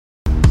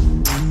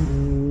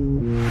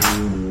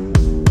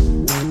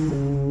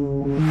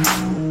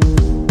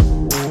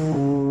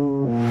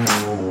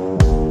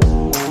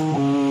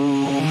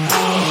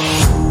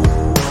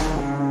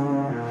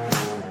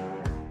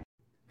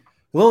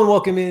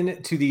welcome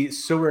in to the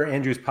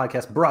SorareAndrews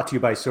Podcast, brought to you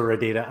by Sorare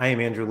Data. I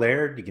am Andrew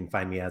Laird. You can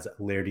find me as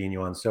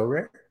Lairdino on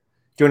Sorare.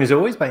 Joined as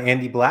always by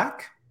Andy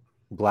Black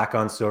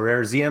on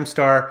Sorare. ZM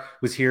Star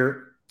was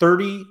here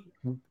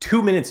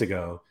 32 minutes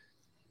ago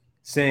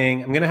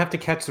saying, I'm going to have to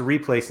catch the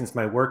replay since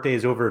my workday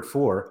is over at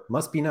 4.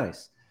 Must be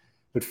nice.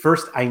 But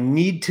first, I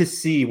need to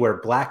see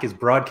where Black is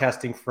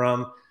broadcasting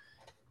from.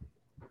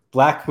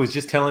 Black was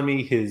just telling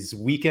me his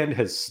weekend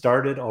has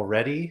started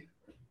already.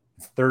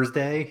 It's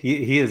Thursday.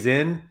 He is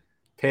in.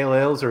 Pale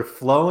ales are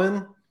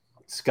flowing.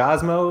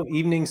 Scosmo,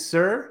 evening,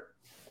 sir.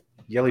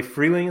 Yelly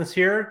Freeling is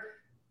here.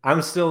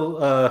 I'm still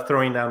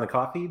throwing down the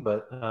coffee,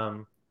 but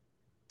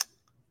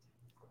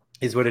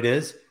is what it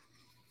is.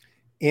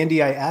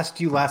 Andy, I asked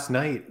you last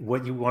night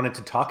what you wanted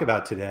to talk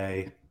about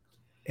today,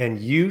 and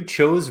you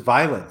chose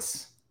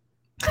violence.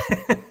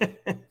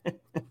 It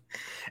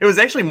was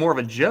actually more of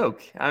a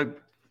joke.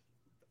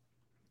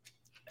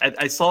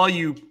 I saw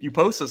you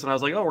post this, and I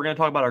was like, oh, we're going to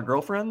talk about our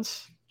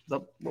girlfriends? Is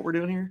that what we're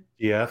doing here?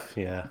 Yeah.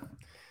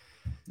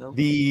 No?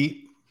 This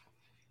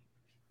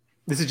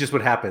is just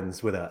what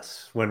happens with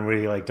us when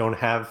we don't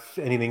have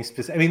anything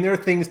specific. I mean, there are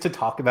things to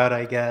talk about,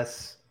 I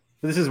guess.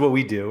 But this is what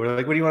we do. We're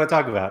like, what do you want to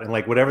talk about? And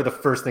whatever the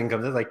first thing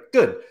comes, it's like,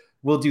 good,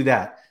 we'll do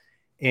that.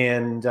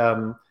 And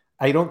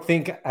I don't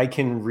think I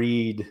can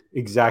read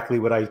exactly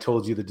what I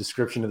told you the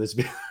description of this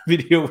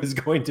video was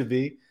going to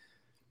be.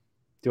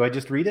 Do I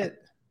just read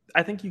it?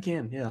 I think you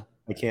can, yeah.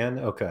 I can?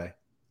 Okay.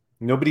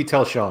 Nobody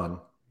tell Sean.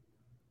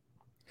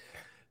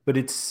 But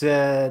it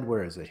said,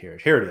 where is it here?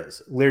 Here it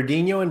is.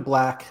 Lairdino and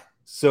Black.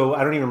 So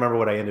I don't even remember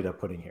what I ended up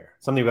putting here.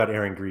 Something about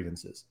airing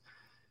grievances.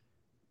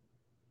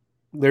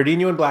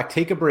 Lairdino and Black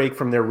take a break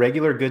from their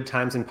regular good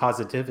times and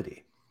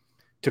positivity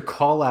to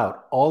call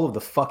out all of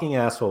the fucking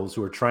assholes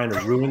who are trying to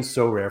ruin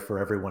Sorare for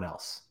everyone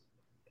else.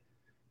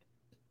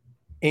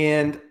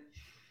 And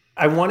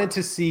I wanted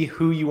to see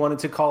who you wanted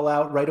to call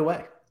out right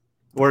away.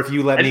 Or if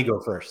you let me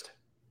go first.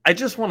 I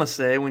just want to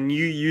say, when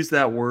you use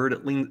that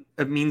word,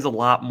 it means a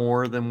lot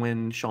more than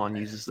when Sean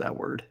uses that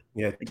word.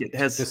 Yeah, it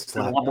has just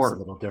a lot more, a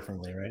little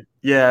differently, right?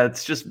 Yeah,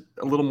 it's just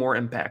a little more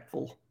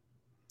impactful.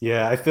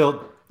 Yeah, it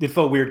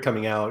felt weird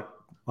coming out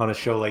on a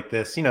show like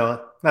this.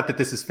 Not that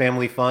this is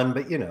family fun,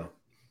 but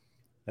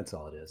that's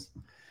all it is.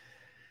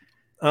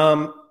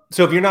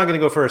 So if you're not going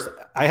to go first,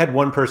 I had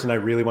one person I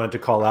really wanted to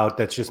call out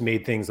that's just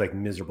made things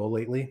miserable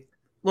lately.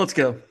 Let's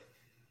go.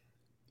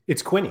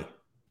 It's Quinny.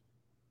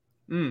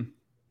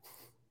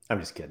 I'm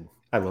just kidding.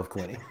 I love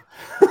Quinny.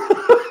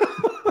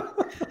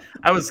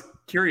 I was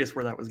curious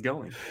where that was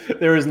going.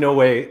 There is no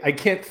way. I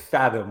can't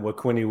fathom what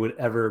Quinny would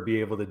ever be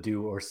able to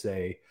do or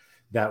say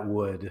that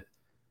would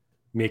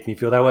make me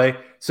feel that way.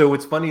 So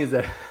what's funny is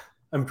that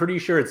I'm pretty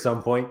sure at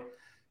some point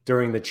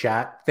during the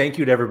chat, thank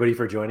you to everybody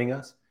for joining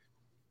us.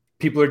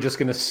 People are just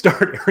going to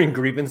start airing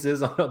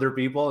grievances on other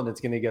people, and it's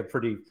going to get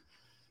pretty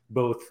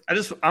both.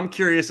 I'm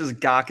curious, is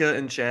Gaka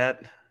in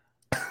chat?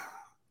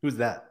 Who's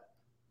that?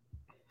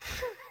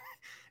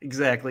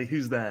 Exactly.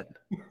 Who's that?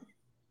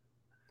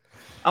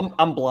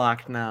 I'm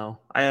blocked now.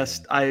 At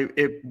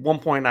one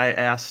point I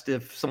asked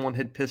if someone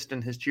had pissed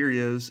in his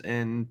Cheerios,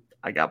 and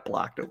I got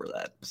blocked over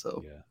that.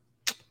 So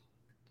yeah.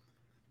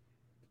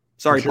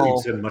 Sorry, I'm sure Paul.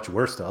 You said much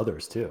worse to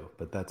others too,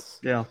 but that's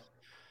yeah.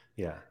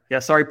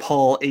 Sorry,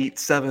 Paul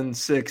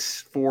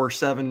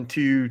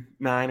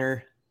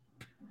 8764729er. I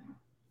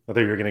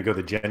thought you were going to go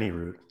the Jenny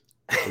route.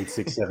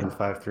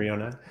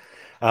 8675309.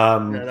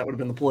 Yeah, that would have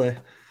been the play.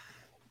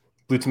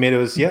 Blue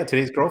Tomatoes,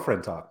 today's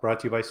girlfriend talk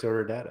brought to you by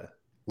Sorare Data.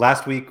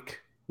 Last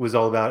week was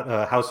all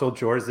about household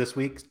chores. This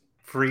week,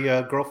 free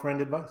girlfriend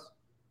advice.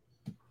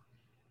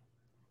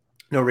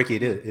 No, Ricky,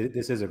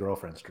 this is a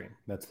girlfriend stream.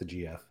 That's the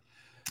GF.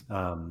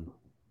 Don't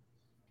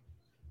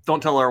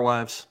tell our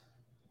wives.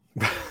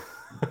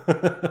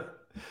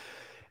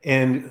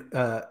 And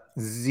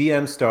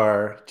ZM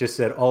Star just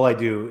said, all I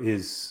do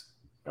is,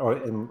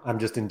 I'm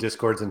just in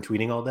Discords and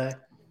tweeting all day.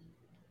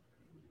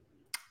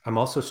 I'm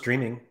also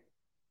streaming.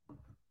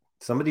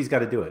 Somebody's got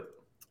to do it.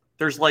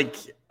 There's a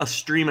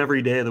stream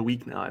every day of the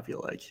week now, I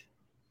feel like.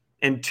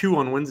 And 2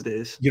 on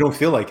Wednesdays. You don't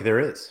feel like there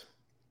is.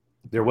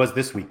 There was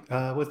this week.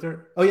 Was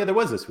there? Oh, yeah, there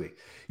was this week.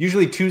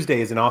 Usually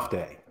Tuesday is an off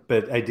day,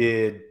 but I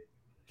did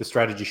the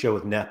strategy show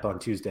with Nep on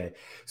Tuesday.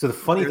 So the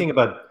funny thing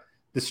about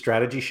the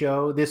strategy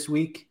show this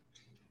week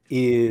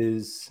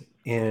is,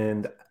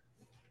 and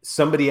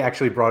somebody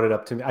actually brought it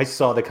up to me. I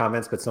saw the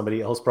comments, but somebody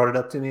else brought it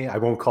up to me. I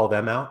won't call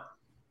them out.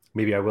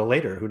 Maybe I will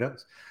later. Who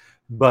knows?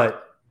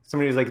 But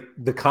somebody was like,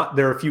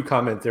 there are a few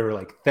comments. They were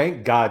like,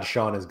 thank God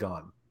Sean is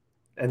gone.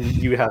 And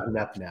you have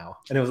Nep now.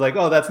 And it was like,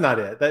 oh, that's not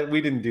it.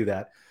 We didn't do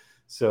that.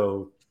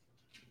 So,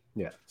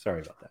 yeah,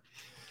 sorry about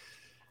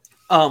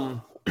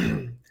that.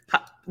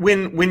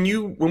 When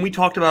we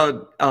talked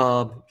about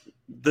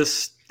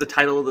the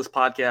title of this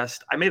podcast,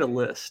 I made a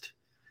list,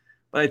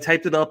 but I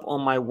typed it up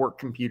on my work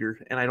computer,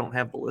 and I don't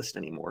have the list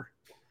anymore.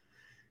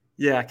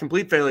 Yeah,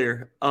 complete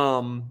failure.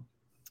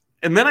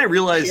 And then I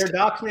realized, Share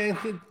docs, man.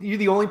 You're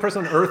the only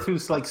person on earth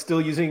who's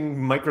still using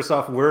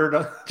Microsoft Word,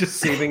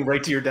 just saving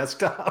right to your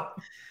desktop.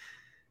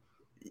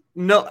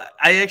 No,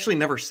 I actually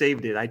never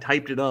saved it. I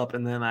typed it up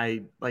and then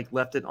I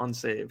left it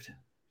unsaved,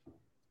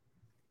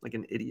 like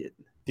an idiot.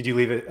 Did you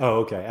leave it? Oh,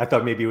 okay. I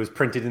thought maybe it was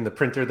printed in the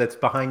printer that's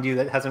behind you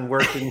that hasn't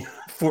worked in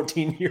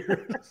 14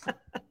 years.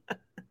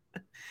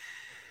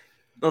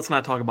 Let's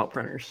not talk about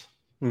printers.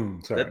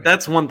 Sorry.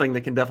 That's one thing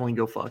that can definitely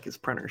go fuck is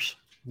printers.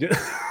 That's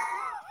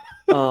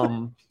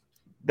on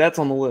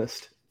the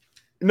list.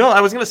 No,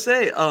 I was gonna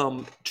say,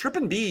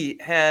 Trippin' B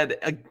had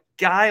a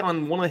guy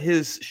on one of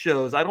his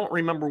shows. I don't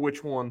remember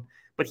which one,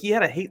 but he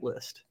had a hate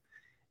list.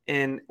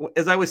 And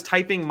as I was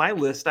typing my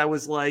list, I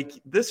was like,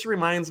 "This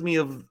reminds me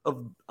of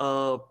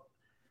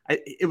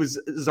it was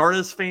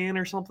Zarda's fan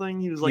or something."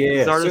 He was like,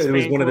 Zarda's fan. It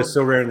was one of the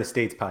So Rare in the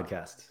States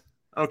podcasts.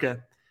 Okay,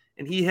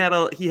 and he had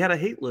a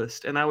hate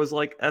list, and I was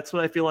like, "That's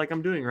what I feel like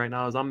I'm doing right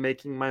now. Is I'm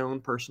making my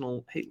own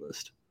personal hate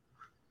list."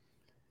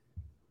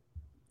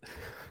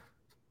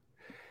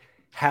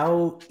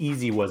 How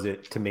easy was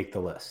it to make the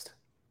list?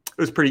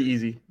 It was pretty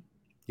easy.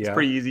 Yeah. It's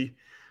pretty easy.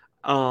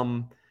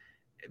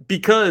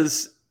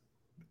 Because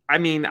I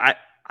mean,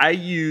 I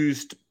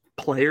used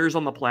players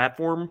on the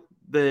platform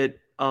that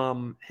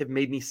have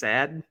made me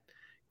sad,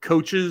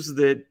 coaches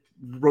that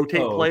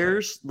rotate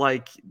players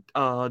like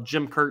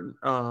Jim Curtin.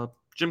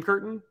 Jim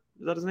Curtin,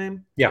 is that his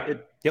name? Yeah,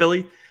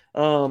 Philly.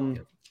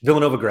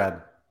 Villanova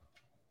grad.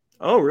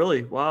 Oh,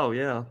 really? Wow,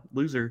 yeah,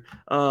 loser.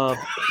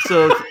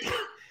 So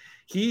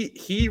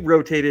he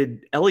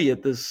rotated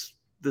Elliott this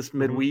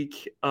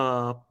midweek.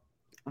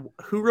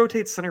 Who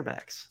rotates center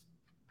backs?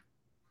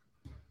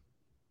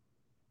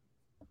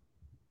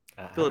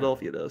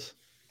 Philadelphia does.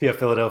 Yeah,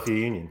 Philadelphia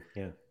Union.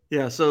 Yeah.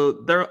 Yeah, so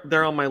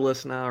they're on my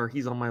list now, or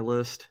he's on my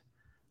list.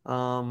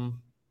 Dane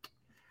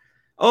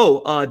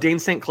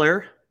St.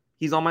 Clair,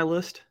 he's on my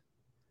list.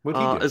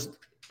 What'd he do?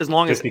 As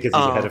long just as because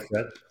he's ahead of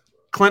Fred.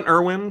 Clint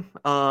Irwin,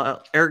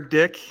 Eric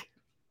Dick,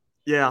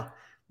 yeah,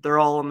 they're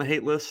all on the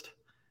hate list.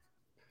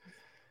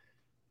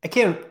 I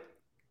can't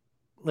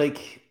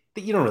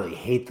you don't really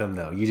hate them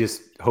though. You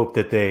just hope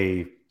that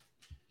they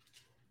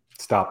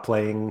stop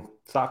playing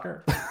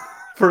soccer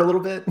for a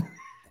little bit.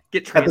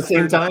 Get transferred. At the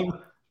same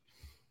time.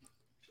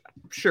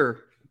 Sure.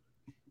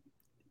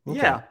 Okay.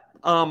 Yeah.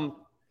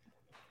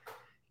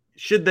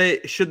 Should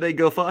they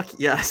go fuck?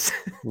 Yes.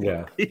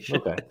 Yeah.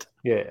 Okay.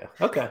 Yeah.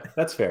 Okay.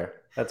 That's fair.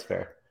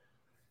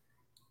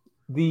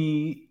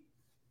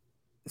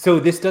 So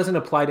this doesn't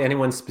apply to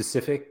anyone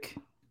specific,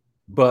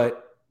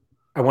 but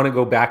I want to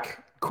go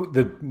back.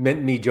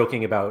 Me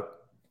joking about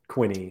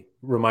Quinny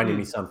reminded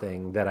me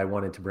something that I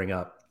wanted to bring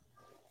up.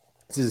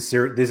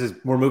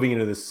 We're moving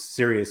into the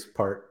serious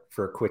part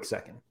for a quick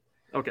second.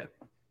 Okay.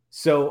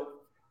 So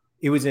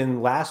it was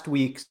in last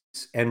week's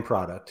end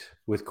product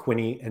with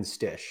Quinny and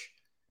Stish.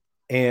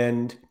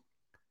 And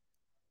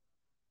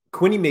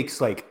Quinny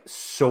makes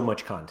so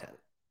much content.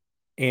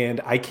 And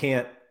I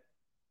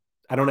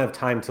don't have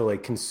time to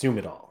consume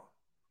it all,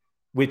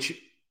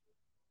 which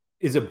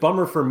is a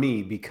bummer for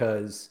me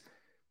because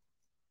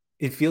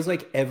it feels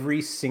like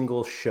every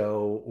single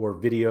show or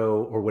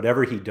video or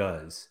whatever he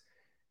does,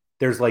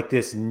 there's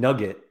this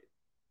nugget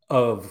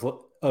of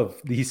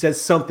he says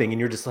something and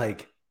you're just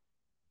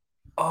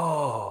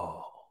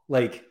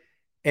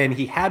and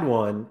he had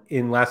one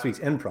in last week's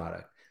end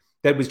product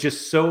that was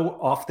just so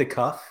off the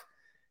cuff.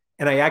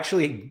 And I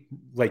actually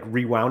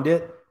rewound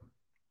it.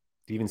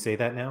 Do you even say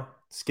that now?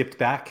 Skipped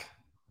back.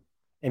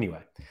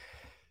 Anyway,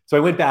 so I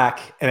went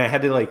back and I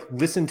had to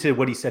listen to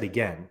what he said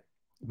again.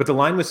 But the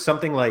line was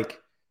something like,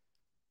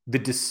 the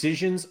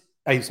decisions,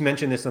 I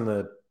mentioned this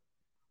on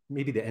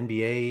maybe the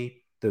NBA,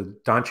 the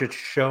Doncic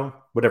show,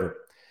 whatever.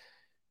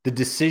 The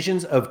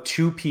decisions of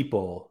two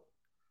people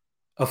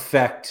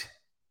affect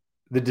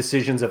the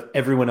decisions of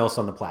everyone else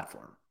on the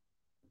platform.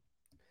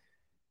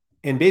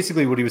 And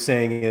basically what he was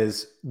saying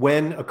is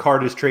when a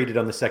card is traded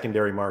on the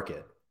secondary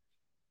market,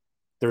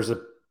 there's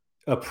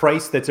a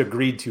price that's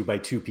agreed to by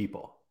two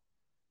people.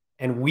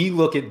 And we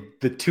look at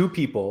the two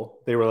people,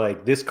 they were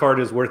like, this card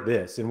is worth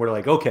this. And we're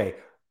like, okay,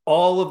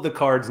 all of the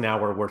cards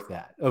now are worth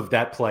that, of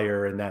that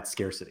player and that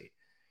scarcity,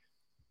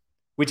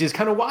 which is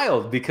kind of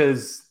wild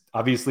because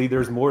obviously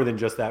there's more than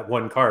just that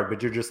one card,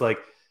 but you're just like,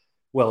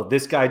 well,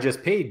 this guy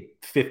just paid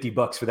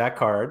 $50 for that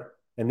card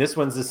and this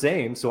one's the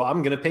same. So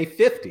I'm going to pay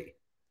 50.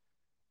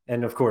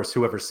 And of course,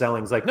 whoever's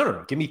selling is like,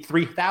 no, give me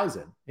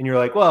 3,000. And you're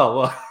like,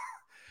 well,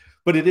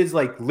 but it is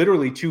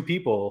literally two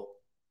people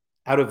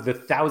out of the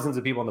thousands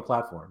of people on the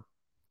platform.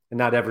 And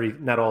not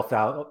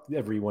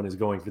everyone is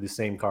going for the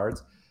same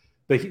cards.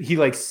 But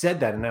he said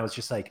that, and I was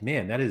just like,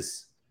 man, that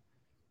is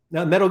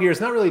now Metal Gear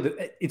is not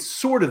really it's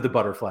sort of the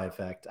butterfly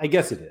effect. I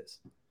guess it is.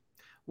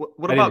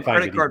 What about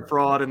credit card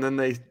fraud? And then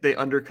they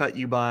undercut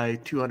you by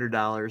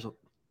 $200.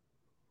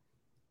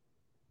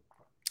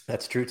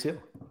 That's true too.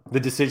 The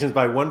decisions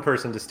by one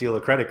person to steal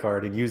a credit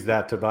card and use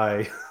that to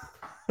buy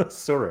a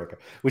Sorare,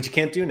 which you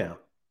can't do now.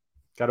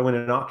 Got to win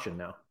an auction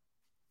now.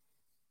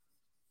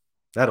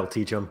 That'll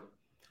teach them.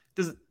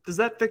 Does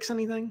that fix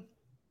anything?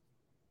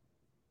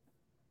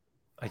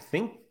 I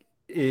think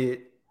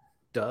it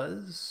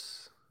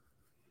does.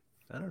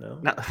 I don't know.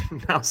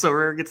 Now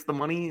Sorare gets the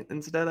money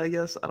instead, I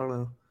guess. I don't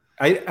know.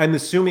 I'm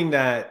assuming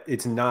that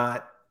it's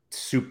not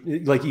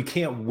like you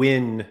can't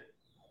win.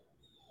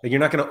 Like you're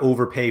not going to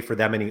overpay for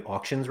that many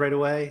auctions right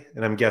away.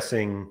 And I'm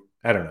guessing,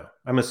 I don't know.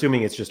 I'm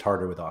assuming it's just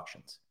harder with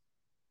auctions.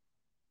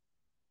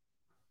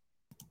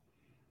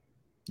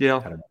 Yeah.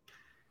 I don't know.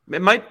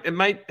 It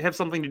might have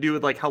something to do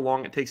with like how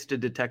long it takes to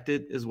detect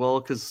it as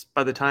well. Because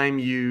by the time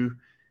you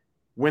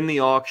win the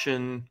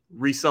auction,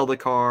 resell the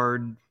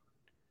card,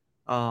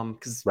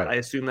 because I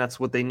assume that's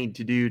what they need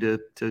to do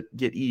to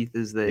get ETH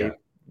is they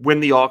win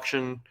the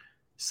auction,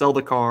 sell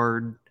the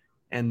card,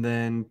 and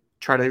then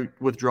try to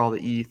withdraw the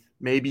ETH.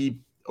 Maybe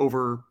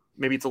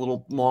it's a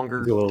little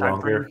longer.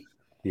 Frame.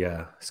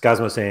 Yeah.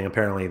 Scosmo's saying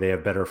apparently they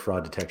have better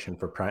fraud detection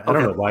for Prime. I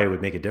don't know why it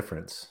would make a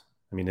difference.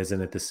 I mean,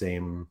 isn't it the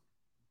same?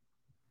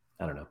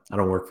 I don't know. I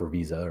don't work for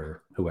Visa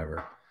or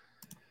whoever.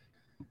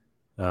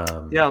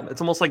 Yeah, it's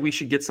almost like we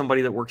should get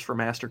somebody that works for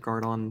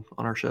MasterCard on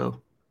our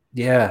show.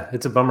 Yeah,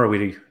 it's a bummer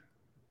we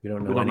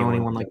don't know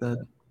anyone like that.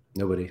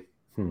 Nobody.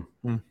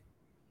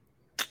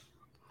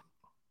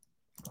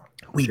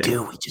 We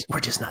do. We're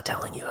just not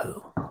telling you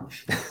who.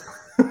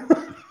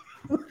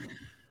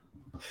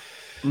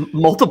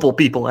 Multiple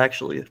people,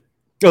 actually.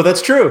 Oh,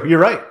 that's true. You're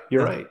right.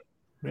 You're right.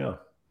 Yeah.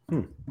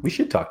 We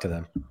should talk to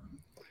them.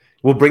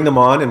 We'll bring them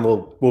on and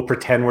we'll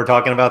pretend we're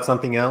talking about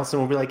something else, and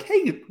we'll be like,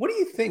 "Hey, what do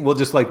you think?" We'll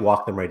just like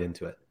walk them right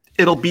into it.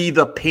 It'll be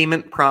the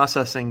payment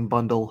processing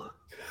bundle.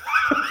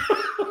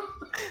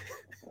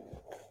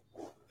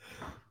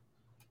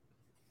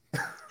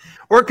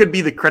 Or it could be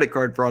the credit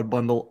card fraud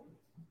bundle.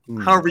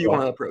 However you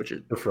want to approach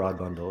it. The fraud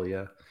bundle,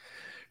 yeah.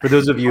 For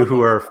those of you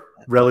who are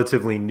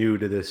relatively new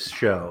to this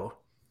show,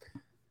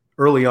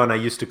 early on I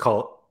used to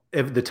call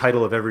the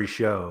title of every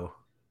show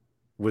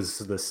was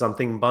the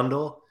something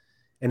bundle.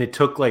 And it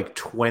took like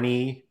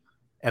 20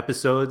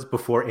 episodes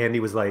before Andy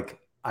was like,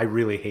 I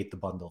really hate the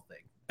bundle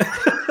thing.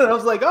 And I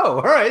was like, oh,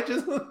 all right,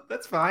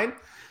 that's fine.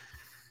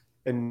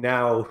 And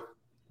now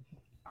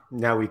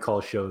we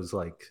call shows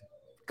like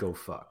Go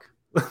Fuck.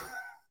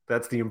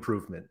 That's the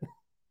improvement.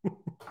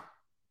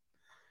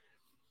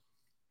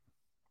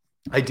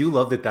 I do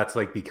love that that's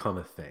like become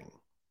a thing.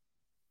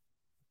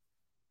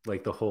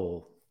 Like the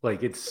whole,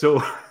 like it's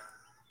so...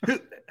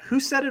 Who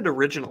said it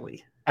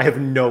originally? I have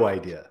no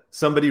idea.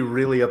 Somebody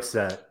really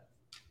upset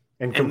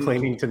and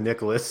complaining to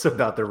Nicholas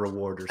about their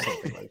reward or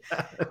something like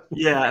that.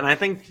 Yeah, and I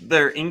think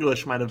their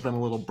English might have been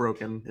a little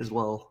broken as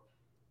well.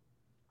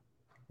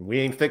 We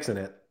ain't fixing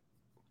it.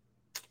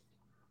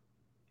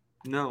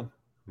 No.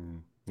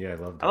 Yeah, I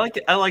love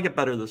that. I like it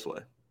better this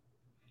way.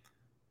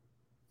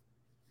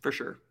 For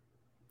sure.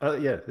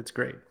 Yeah, it's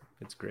great.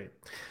 It's great.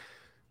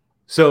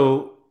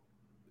 So,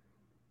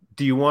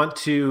 do you want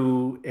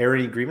to air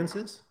any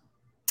grievances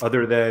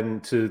other than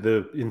to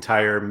the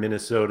entire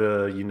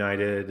Minnesota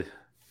United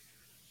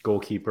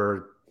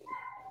goalkeeper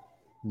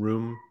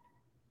room?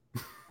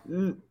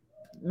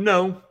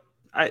 No,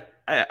 I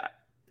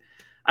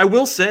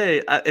will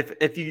say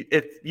if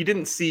you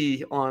didn't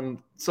see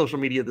on social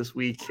media this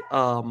week,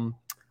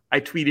 I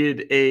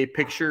tweeted a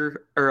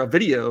picture or a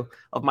video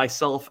of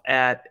myself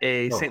at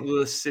a St.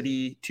 Louis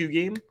City 2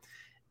 game,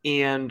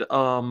 and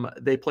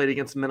they played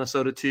against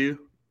Minnesota 2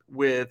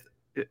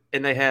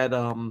 and they had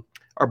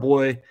our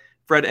boy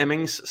Fred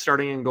Emmings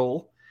starting in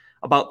goal.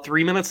 About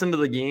 3 minutes into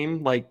the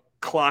game, like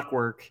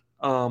clockwork,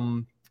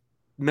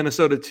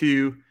 Minnesota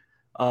 2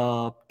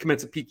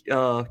 commits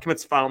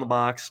a foul in the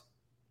box.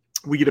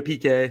 We get a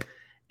PK,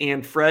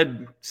 and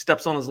Fred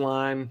steps on his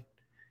line,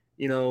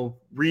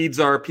 reads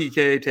our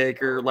PK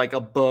taker like a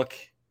book,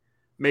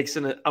 makes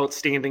an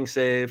outstanding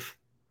save.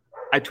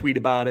 I tweet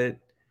about it.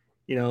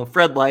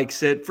 Fred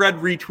likes it. Fred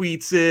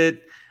retweets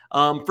it.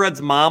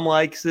 Fred's mom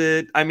likes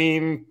it. I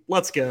mean,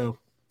 let's go.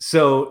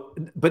 So,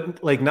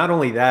 but like, not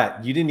only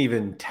that, you didn't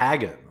even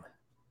tag him.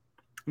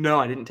 No,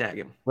 I didn't tag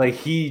him. Like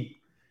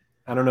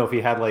I don't know if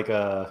he had like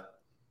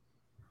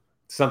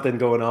something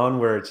going on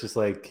where it's just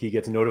like he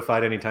gets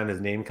notified anytime his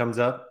name comes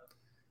up.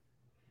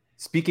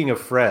 Speaking of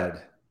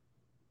Fred,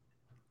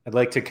 I'd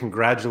like to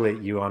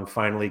congratulate you on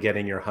finally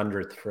getting your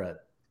 100th Fred.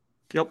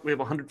 Yep, we have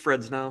 100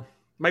 Freds now.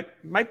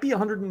 Might be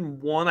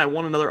 101. I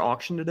won another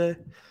auction today.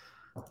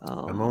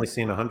 I'm only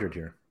seeing 100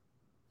 here.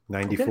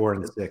 94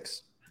 and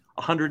 6.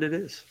 100 it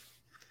is.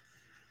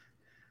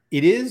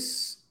 It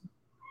is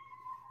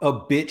a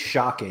bit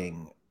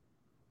shocking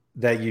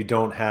that you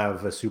don't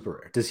have a super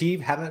rare. Does he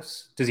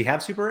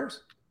have super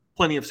rares?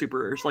 Plenty of super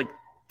rares, like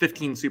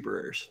 15 super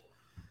rares.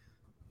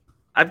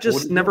 I've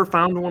just never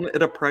found one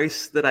at a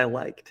price that I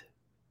liked.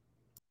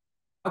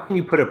 How can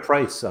you put a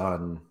price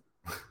on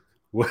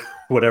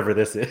whatever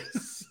this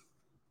is?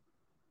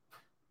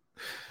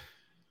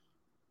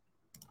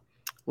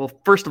 Well,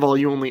 first of all,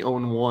 you only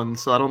own one,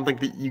 so I don't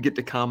think that you get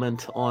to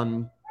comment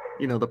on,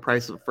 the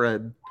price of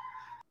Fred.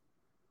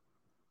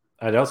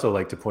 I'd also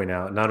like to point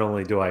out, not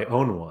only do I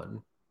own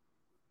one,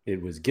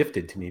 it was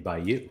gifted to me by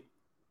you.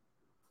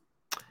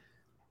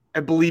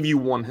 I believe you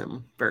won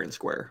him fair and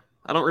square.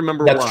 I don't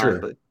remember why. That's why, true.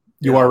 But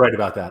you are right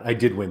about that. I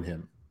did win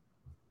him.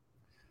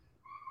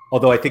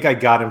 Although I think I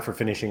got him for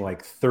finishing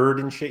like third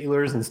in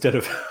Shailers instead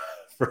of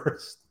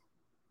first.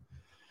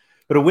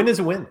 But a win is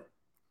a win.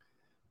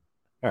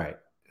 All right.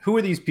 Who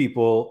are these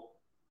people?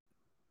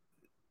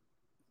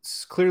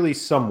 Clearly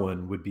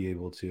someone would be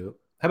able to.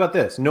 How about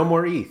this? No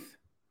more ETH.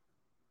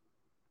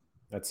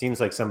 That seems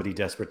like somebody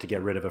desperate to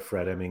get rid of a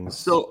Fred Emmings.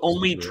 So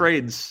only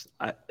trades.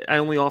 I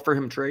only offer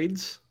him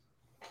trades.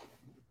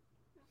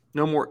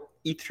 No more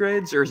ETH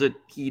trades, or is it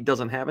he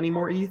doesn't have any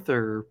more ETH,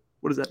 or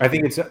what is that? I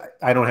think it's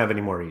I don't have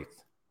any more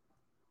ETH.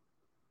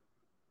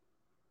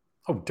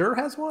 Oh, Durr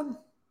has one?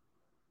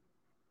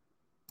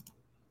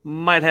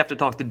 Might have to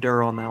talk to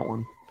Durr on that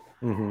one.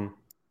 Mm-hmm.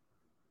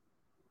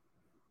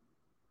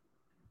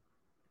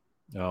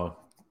 Oh,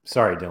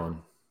 sorry, Dylan.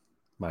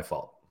 My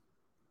fault.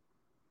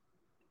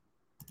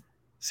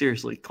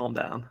 Seriously, calm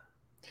down.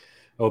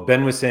 Oh,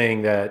 Ben was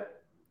saying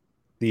that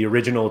the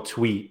original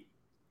tweet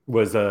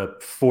was a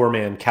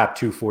 4-man Cap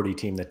 240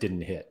 team that didn't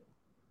hit.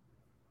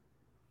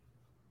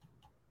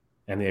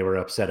 And they were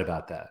upset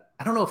about that.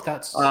 I don't know if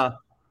that's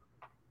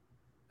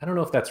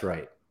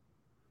right.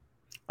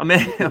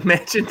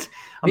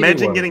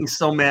 Imagine getting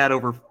so mad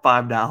over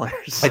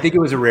 $5. I think it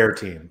was a rare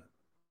team.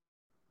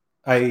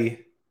 I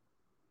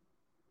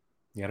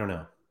don't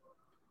know.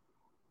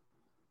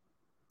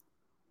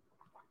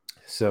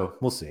 So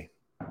we'll see.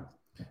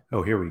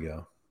 Oh, here we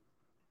go.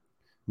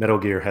 Metal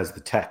Gear has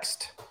the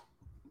text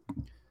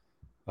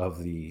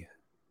of the.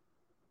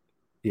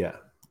 Yeah.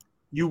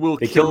 You will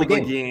kill the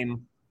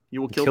game. You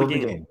will kill the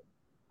game.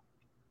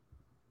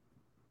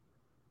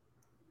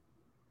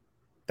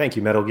 Thank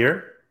you, Metal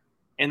Gear.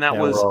 And that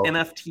was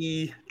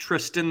NFT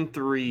Tristan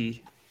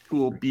 3, who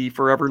will be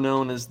forever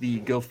known as the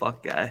go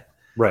fuck guy.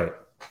 Right.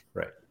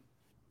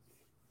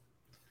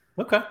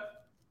 Okay.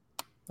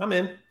 I'm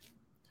in.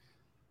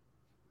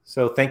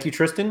 So thank you,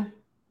 Tristan,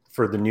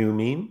 for the new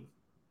meme.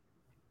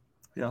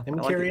 Yeah.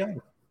 And carry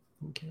on.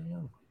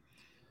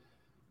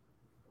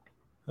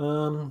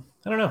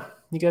 I don't know.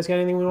 You guys got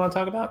anything we want to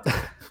talk about?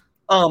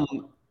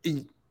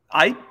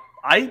 I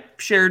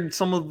shared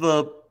some of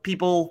the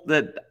people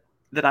that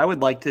I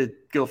would like to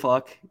go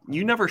fuck.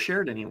 You never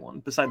shared anyone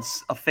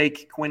besides a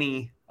fake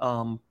Quinny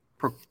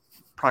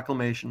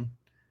proclamation.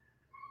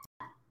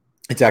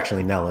 It's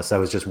actually Nellis. I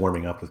was just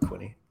warming up with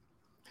Quinny.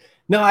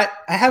 No, I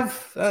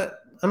have.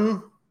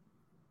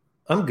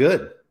 I'm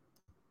good.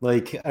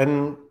 Like I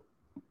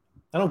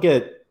don't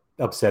get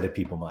upset at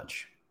people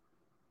much.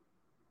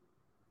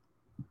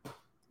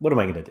 What am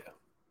I going to do? Am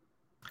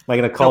I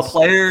going to call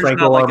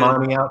Franco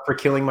Armani out for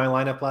killing my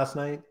lineup last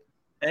night?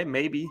 Hey,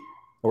 maybe.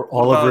 Or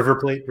all of River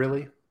Plate,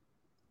 really?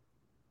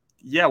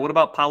 Yeah. What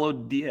about Paulo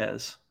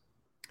Diaz?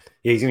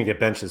 Yeah, he's going to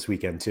get benched this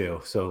weekend too.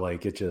 So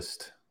like it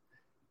just.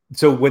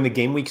 So when the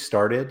game week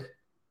started,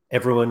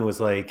 everyone was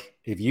like,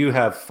 if you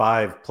have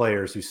 5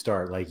 players who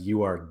start, like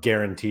you are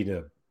guaranteed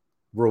a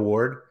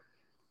reward.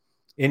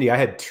 Indy, I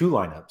had 2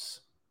 lineups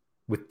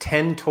with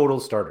 10 total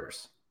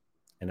starters,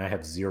 and I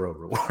have 0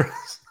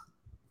 rewards.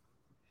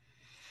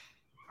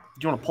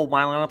 Do you want to pull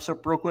my lineups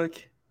up real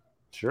quick?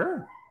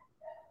 Sure.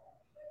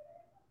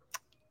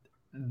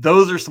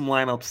 Those are some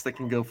lineups that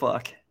can go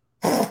fuck.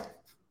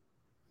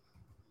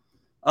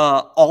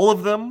 All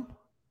of them,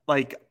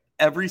 like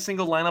every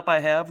single lineup I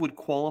have would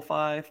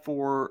qualify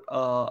for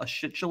a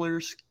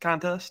Shitchillers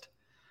contest.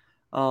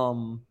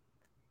 I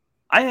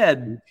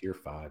had Tier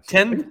 5.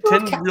 10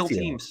 real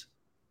teams.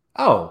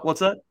 Oh.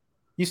 What's that?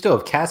 You still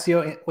have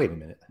Casio. Wait a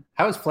minute.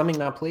 How has Fleming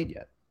not played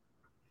yet?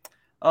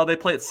 They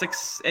play at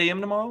 6 a.m.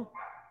 tomorrow.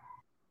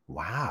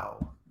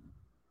 Wow.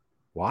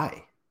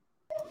 Why?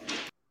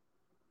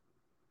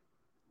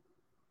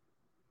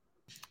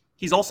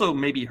 He's also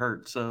maybe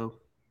hurt, so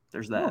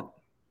there's that. Oh.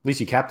 At least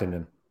you captained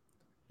him.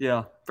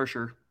 Yeah, for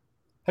sure.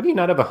 How do you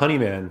not have a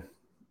Honeyman?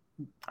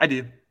 I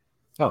do.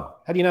 Oh,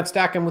 how do you not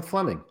stack him with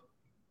Fleming?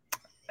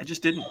 I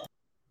just didn't.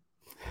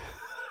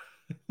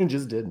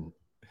 Just didn't.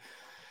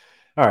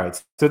 All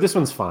right, so this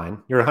one's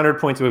fine. You're 100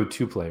 points away with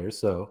 2 players,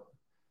 so.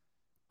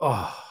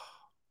 Oh.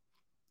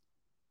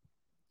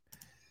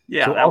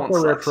 Yeah, so that one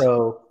Ultra Rare sucks.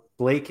 Pro,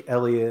 Blake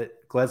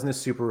Elliott, Glesnes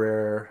Super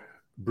Rare,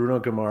 Bruno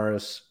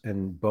Gamaris,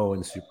 and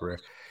Bowen Super Rare.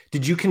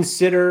 Did you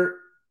consider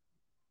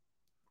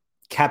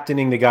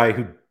captaining the guy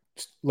who,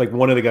 like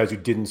one of the guys who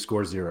didn't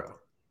score 0?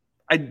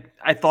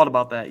 I thought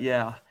about that,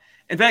 yeah.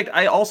 In fact,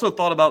 I also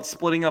thought about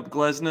splitting up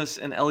Glesnes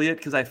and Elliott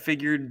because I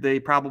figured they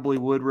probably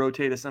would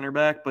rotate a center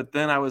back. But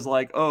then I was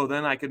like, oh,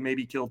 then I could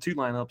maybe kill 2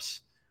 lineups,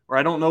 or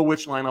I don't know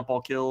which lineup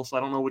I'll kill, so I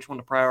don't know which one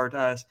to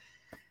prioritize.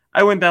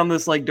 I went down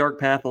this like dark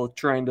path of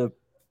trying to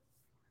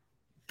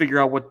figure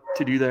out what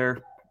to do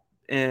there,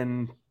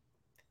 and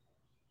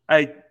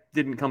I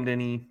didn't come to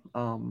any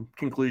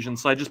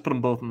conclusions. So I just put them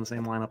both in the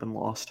same lineup and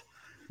lost.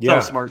 Yeah, that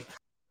was smart.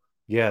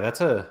 Yeah, I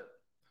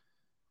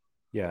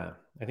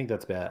think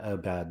that's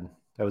bad.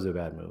 That was a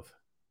bad move.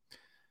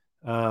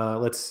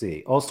 Let's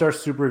see. All-Star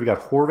Super, we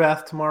got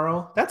Horvath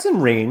tomorrow. That's in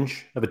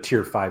range of a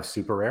Tier 5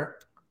 Super Rare.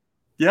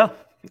 Yeah,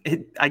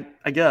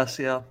 I guess.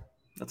 Yeah,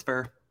 that's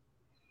fair.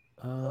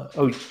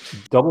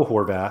 Double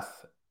Horvath.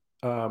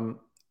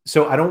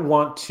 So I don't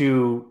want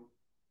to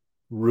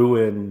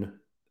ruin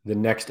the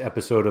next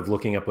episode of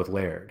Looking Up with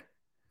Laird.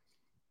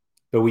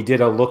 but we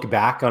did a look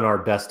back on our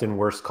best and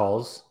worst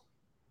calls,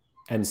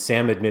 and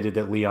Sam admitted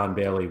that Leon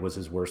Bailey was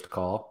his worst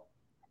call.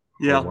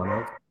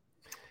 Yeah,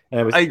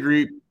 and I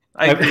agree.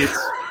 It's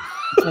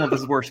one of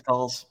his worst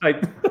calls.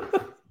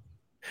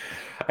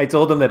 I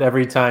told him that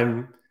every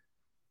time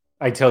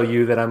I tell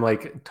you that I'm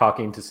like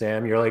talking to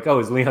Sam, you're like, "Oh,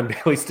 is Leon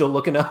Bailey still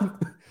looking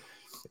up?"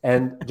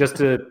 And just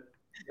to,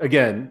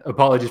 again,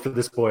 apologies for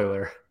the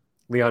spoiler.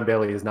 Leon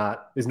Bailey is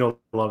no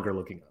longer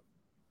looking up.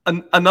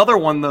 Another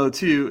one though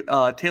too.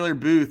 Taylor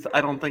Booth,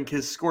 I don't think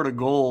has scored a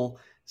goal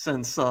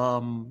since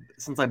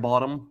I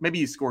bought him. Maybe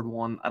he scored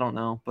one. I don't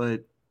know,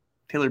 but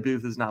Taylor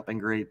Booth has not been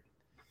great.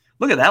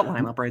 Look at that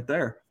lineup right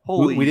there.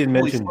 We didn't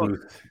mention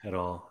Booth at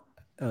all.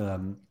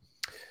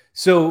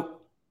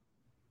 So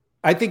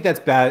I think that's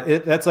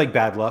bad. That's like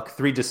bad luck.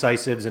 3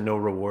 decisives and no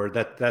reward.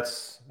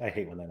 That's I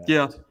hate when that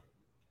happens.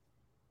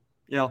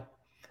 Yeah.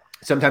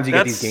 Sometimes you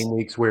get these game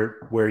weeks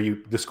where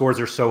the scores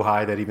are so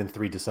high that even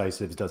 3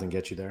 decisives doesn't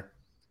get you there.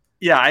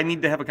 Yeah, I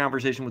need to have a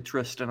conversation with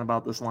Tristan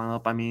about this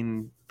lineup. I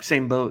mean,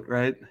 same boat,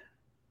 right?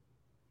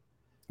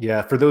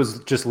 Yeah, for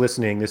those just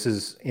listening, this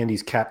is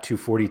Andy's Cap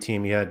 240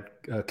 team. He had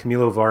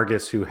Camilo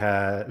Vargas, who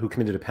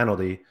committed a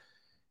penalty,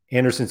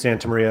 Anderson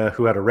Santamaria,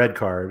 who had a red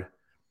card,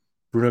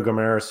 Bruno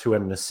Gomes, who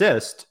had an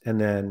assist, and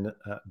then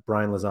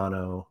Brian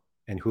Lozano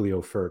and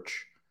Julio Furch,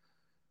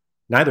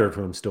 neither of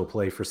whom still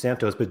play for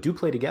Santos, but do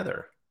play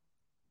together.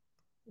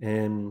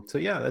 And so,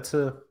 yeah, that's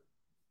a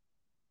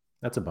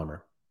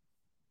bummer.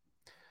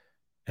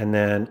 And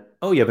then,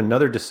 you have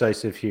another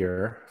decisive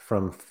here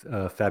from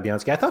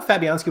Fabianski. I thought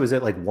Fabianski was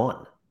at like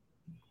 1.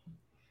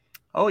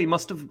 Oh, he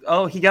must have.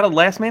 Oh, he got a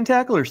last man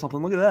tackle or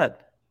something. Look at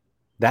that.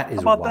 That is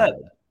How about wild.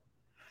 that?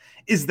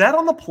 Is that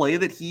on the play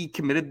that he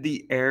committed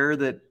the error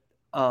that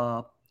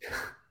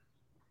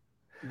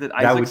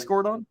Isaac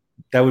scored on?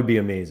 That would be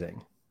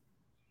amazing.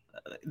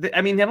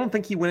 I mean, I don't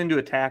think he went into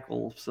a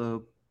tackle,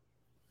 so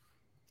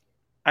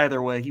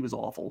either way, he was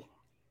awful.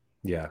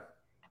 Yeah.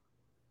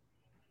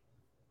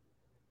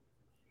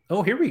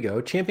 Oh, here we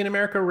go. Champion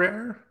America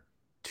Rare.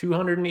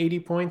 280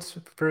 points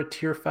for a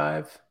tier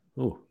 5.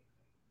 Ooh.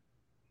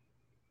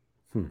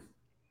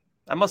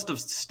 I must have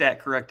stat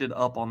corrected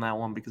up on that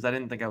one because I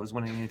didn't think I was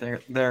winning anything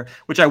there,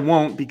 which I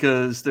won't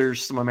because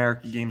there's some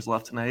American games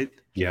left tonight.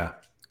 Yeah.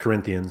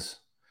 Corinthians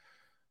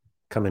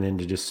coming in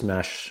to just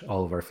smash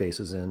all of our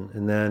faces in.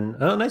 And then,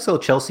 nice little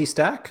Chelsea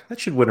stack. That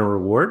should win a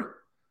reward.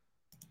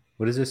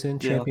 What is this in?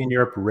 Champion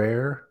Europe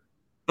Rare.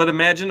 But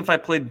imagine if I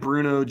played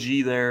Bruno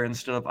G there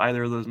instead of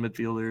either of those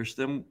midfielders.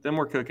 Then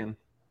we're cooking.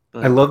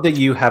 But I love that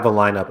you have a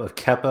lineup of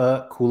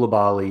Kepa,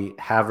 Koulibaly,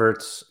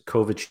 Havertz,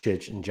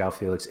 Kovacic, and João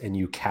Felix, and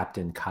you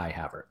captain Kai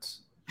Havertz.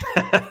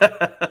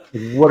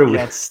 What are we?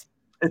 It's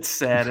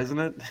sad, isn't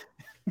it?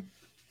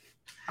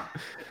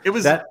 It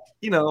was that,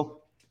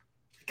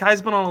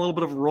 Kai's been on a little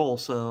bit of a roll,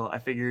 so I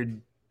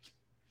figured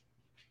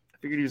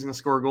he was going to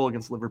score a goal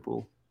against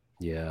Liverpool.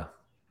 Yeah,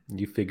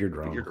 you figured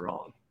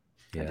wrong.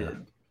 Yeah. I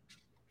did.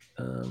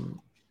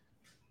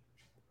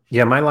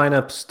 Yeah, my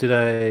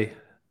lineups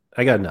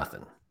I got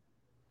nothing.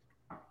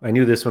 I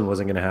knew this one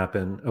wasn't going to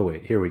happen. Oh,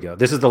 wait, here we go.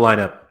 This is the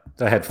lineup.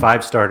 I had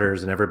 5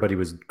 starters and everybody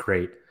was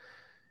great.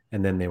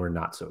 And then they were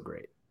not so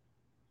great.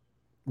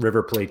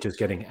 River Plate just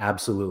getting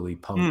absolutely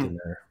pumped in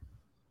there.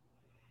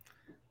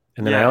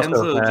 And then I also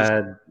Enzo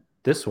had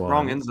this one.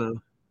 Wrong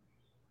Enzo.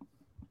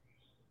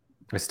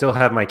 I still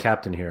have my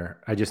captain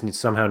here. I just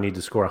somehow need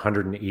to score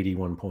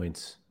 181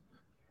 points.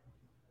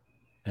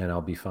 And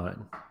I'll be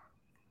fine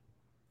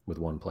with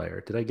 1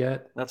 player. Did I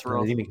get? That's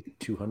rough. I didn't get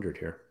 200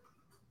 here.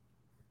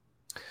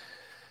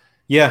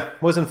 Yeah,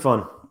 wasn't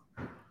fun.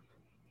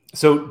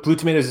 So Blue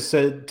Tomatoes has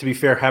said, to be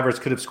fair,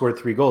 Havertz could have scored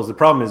 3 goals. The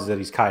problem is that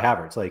he's Kai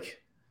Havertz.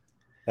 Like,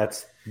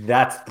 that's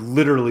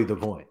literally the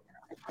point.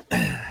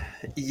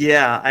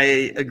 Yeah,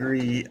 I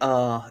agree.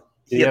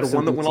 He had the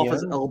one that went off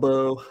his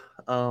elbow.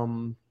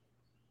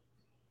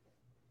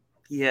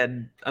 He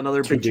had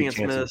another big chance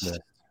missed.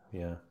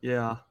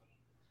 Yeah.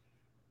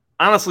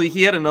 Honestly,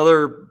 he had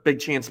another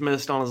big chance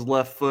missed on his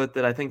left foot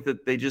that I think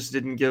that they just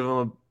didn't give him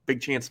a big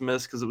chance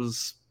missed because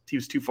he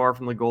was too far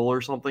from the goal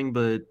or something.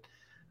 But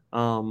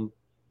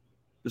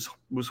it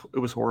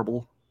was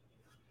horrible.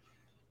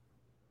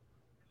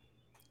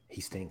 He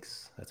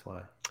stinks. That's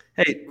why.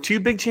 Hey, 2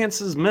 big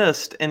chances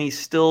missed, and he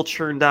still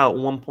churned out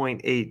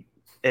 1.8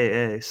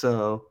 AA.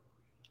 So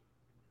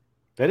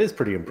that is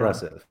pretty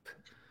impressive.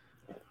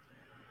 Yeah.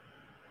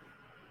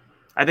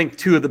 I think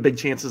 2 of the big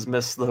chances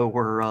missed though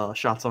were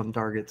shots on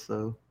target.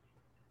 So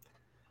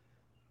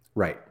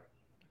right.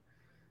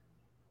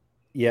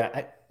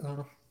 Yeah.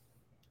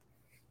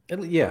 At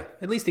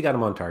least he got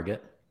him on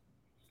target.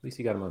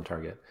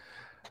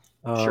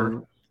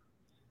 Sure.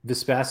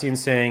 Vespasian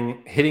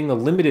saying, hitting the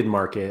limited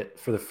market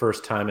for the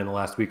first time in the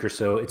last week or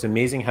so. It's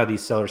amazing how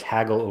these sellers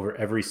haggle over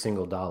every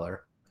single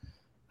dollar.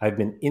 I've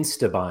been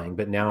insta-buying,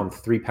 but now I'm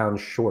 £3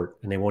 short,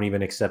 and they won't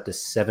even accept a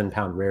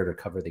 £7 rare to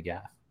cover the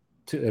gap.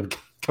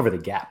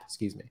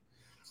 Excuse me.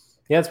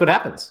 Yeah, that's what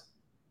happens.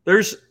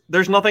 There's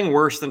nothing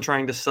worse than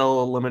trying to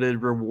sell a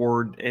limited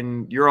reward,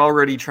 and you're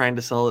already trying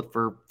to sell it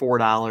for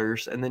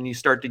 $4, and then you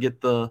start to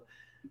get the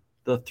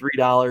the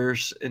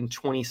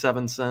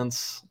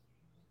 $3.27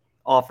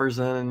 offers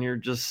in, and you're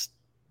just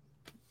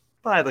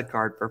buy the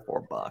card for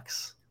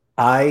 $4.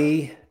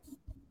 I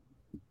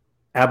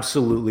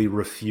absolutely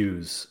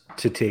refuse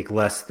to take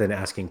less than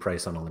asking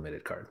price on a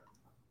limited card.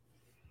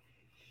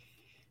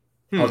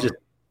 I'll just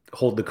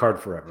hold the card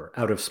forever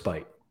out of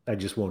spite. I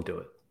just won't do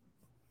it.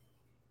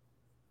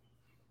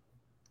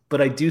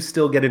 But I do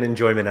still get an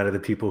enjoyment out of the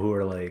people who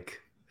are like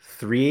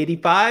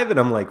 $3.85 and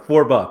I'm like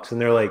 $4 and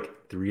they're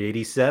like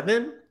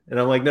 $3.87 and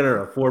I'm like no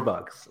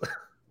 $4.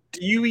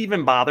 Do you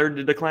even bother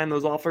to decline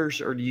those offers,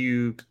 or do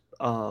you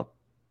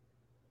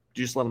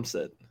just let them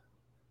sit?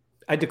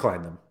 I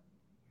decline them.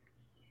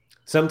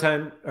 I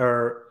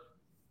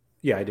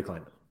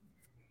decline them.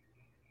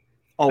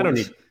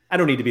 Always. I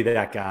don't need to be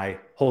that guy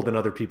holding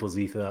other people's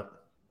ETH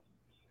up.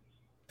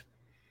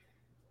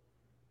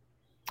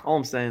 All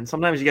I'm saying,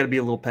 sometimes you got to be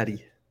a little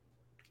petty.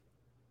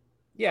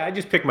 Yeah, I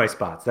just pick my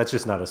spots. That's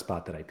just not a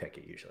spot that I pick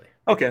it usually.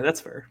 Okay, that's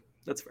fair.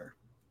 That's fair.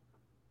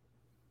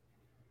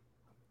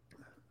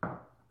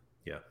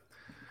 Yeah.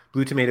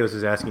 Blue Tomatoes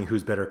is asking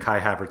who's better, Kai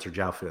Havertz or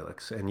João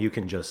Felix, and you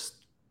can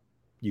just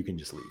leave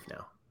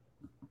now.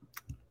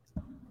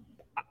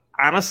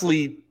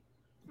 Honestly,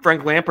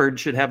 Frank Lampard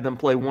should have them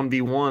play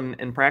 1v1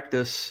 in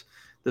practice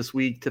this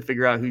week to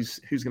figure out who's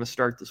going to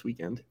start this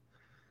weekend.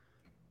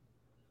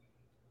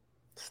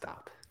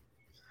 Stop.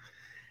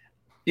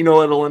 You know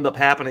what'll end up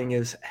happening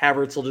is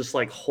Havertz will just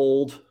like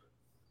hold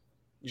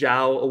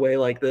João away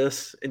like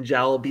this, and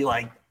João will be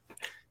like,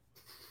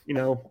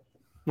 won't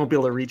be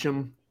able to reach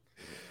him.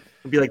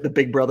 It'll be like the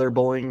big brother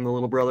bullying the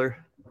little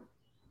brother.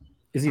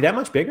 Is he that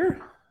much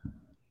bigger?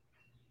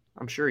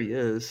 I'm sure he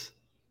is.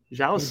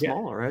 João's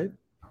small, right?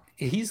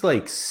 He's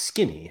like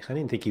skinny. I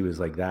didn't think he was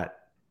like that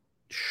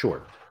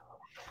short.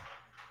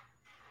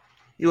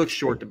 He looks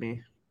short to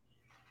me.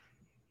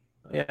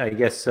 Yeah, I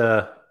guess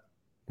the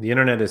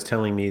internet is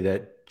telling me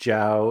that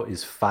João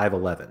is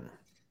 5'11".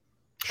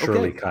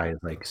 Surely Kai is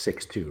like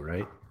 6'2",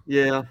 right?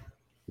 Yeah.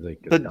 Like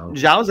but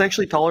João's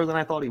actually taller than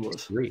I thought he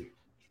was.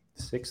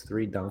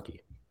 6'3"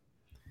 donkey.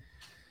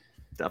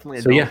 Definitely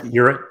a donkey. Yeah,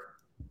 you're right.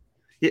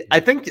 Yeah, I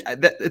think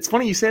that it's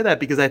funny you say that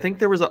because I think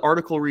there was an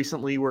article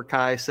recently where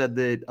Kai said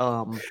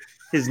that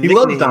his he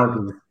loves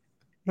donkeys.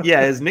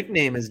 Yeah, his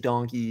nickname is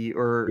Donkey,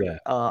 or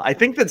I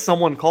think that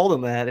someone called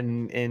him that,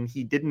 and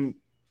he didn't,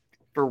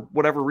 for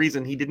whatever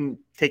reason, he didn't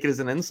take it as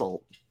an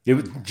insult. It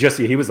was just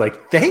he was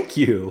like, "Thank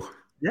you."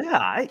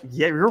 Yeah,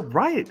 you're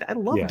right. I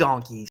love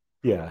donkeys.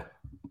 Yeah,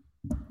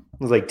 it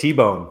was like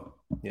T-Bone.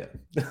 Yeah.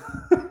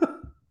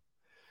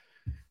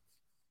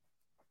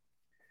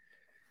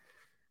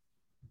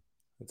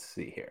 Let's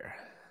see here.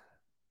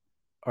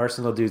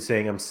 Arsenal dude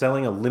saying, I'm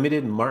selling a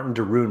limited Martin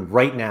Deroon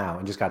right now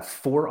and just got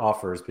 4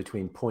 offers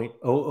between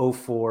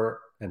 0.004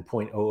 and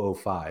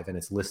 0.005, and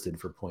it's listed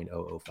for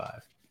 0.005.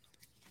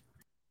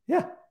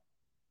 Yeah.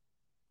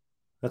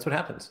 That's what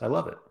happens. I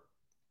love it.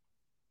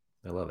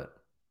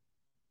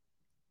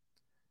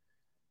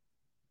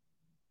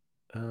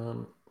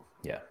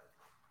 Yeah.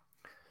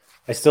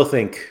 I still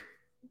think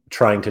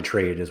trying to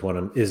trade is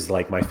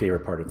like my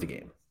favorite part of the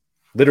game.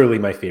 Literally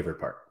my favorite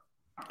part.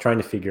 Trying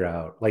to figure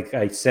out, like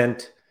I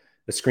sent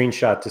a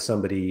screenshot to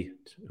somebody.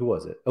 Who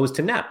was it? It was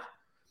to Nep,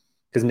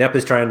 because Nep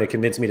is trying to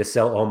convince me to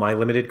sell all my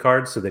limited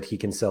cards so that he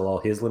can sell all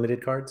his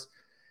limited cards.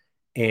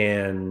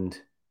 And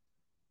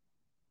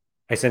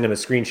I sent him a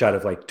screenshot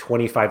of like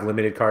 25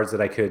 limited cards that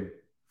I could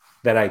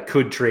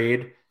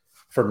trade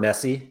for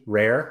Messi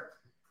rare.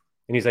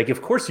 And he's like,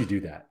 of course you do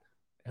that.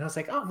 And I was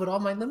like, oh, but all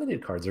my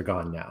limited cards are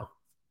gone now.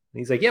 And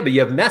he's like, yeah, but you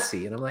have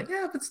Messi. And I'm like,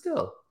 yeah, but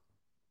still.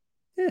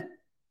 Yeah.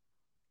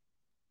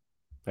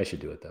 I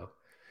should do it though.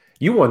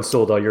 You once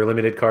sold all your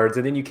limited cards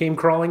and then you came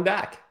crawling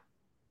back.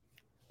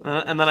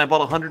 And then I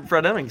bought 100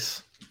 Fred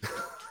Emmings.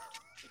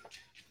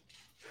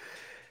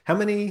 How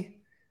many?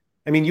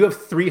 I mean, you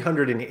have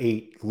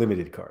 308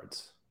 limited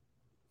cards.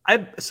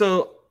 Let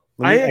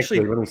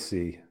me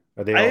see.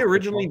 I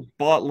originally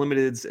bought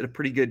limiteds at a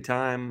pretty good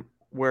time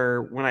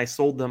where when I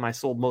sold them, I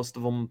sold most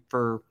of them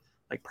for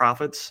like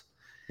profits.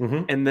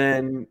 Mm-hmm. And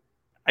then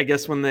I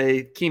guess when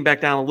they came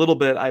back down a little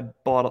bit, I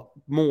bought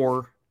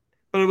more.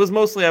 But it was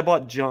mostly I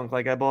bought junk.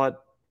 Like I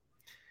bought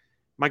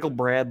Michael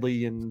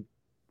Bradley and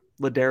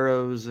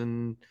Laderos,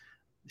 and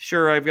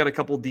sure, I've got a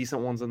couple of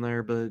decent ones in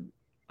there. But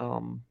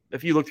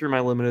if you look through my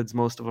limiteds,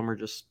 most of them are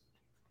just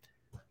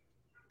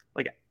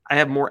like I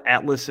have more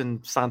Atlas and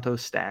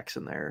Santos stacks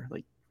in there.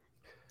 Like,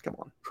 come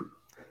on.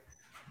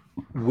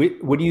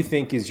 What do you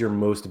think is your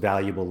most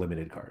valuable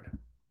limited card?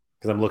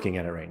 Because I'm looking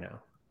at it right now.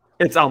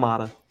 It's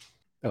Almada.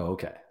 Oh,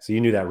 okay. So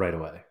you knew that right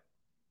away.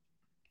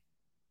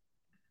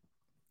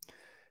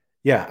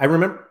 Yeah, I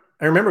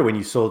remember when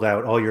you sold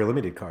out all your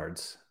limited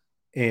cards,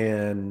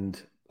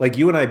 and like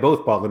you and I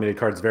both bought limited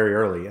cards very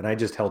early, and I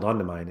just held on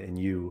to mine, and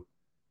you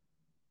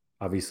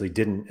obviously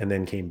didn't, and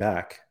then came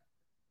back.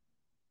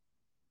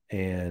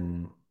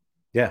 And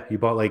yeah, you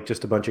bought like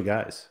just a bunch of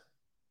guys.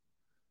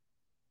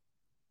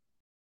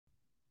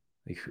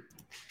 Like,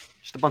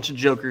 just a bunch of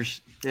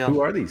jokers. Yeah.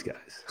 Who are these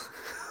guys?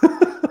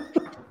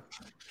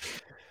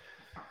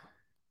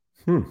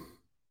 Hmm.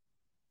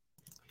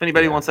 If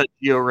anybody wants that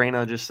Gio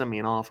Reyna, just send me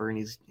an offer and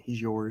he's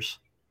yours.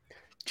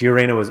 Gio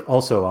Reyna was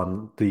also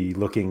on the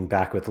looking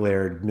back with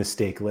Laird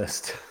mistake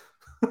list.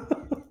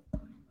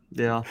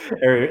 Yeah.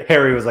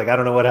 Harry was like, I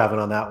don't know what happened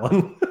on that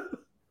one.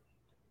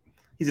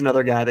 He's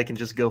another guy that can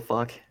just go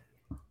fuck.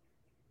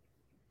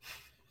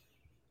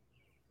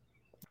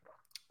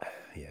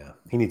 Yeah,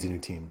 he needs a new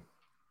team.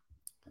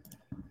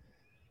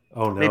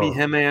 Oh, no. Maybe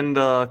him and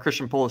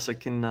Christian Pulisic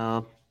can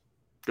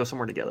go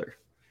somewhere together.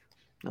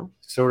 No?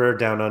 Sorare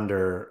Down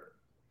Under.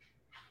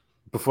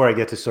 Before I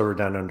get to Sorare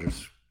Down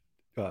Under's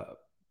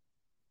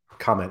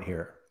comment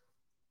here,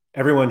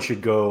 everyone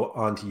should go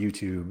onto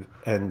YouTube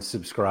and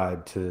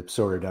subscribe to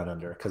Sorare Down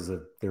Under because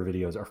their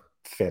videos are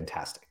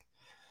fantastic.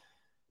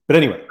 But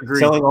anyway, Agreed.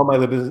 selling all my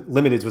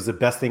limiteds was the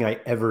best thing I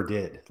ever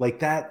did. Like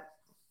that,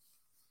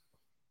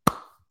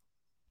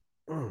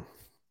 I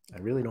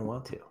really don't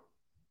want to,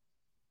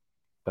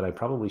 but I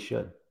probably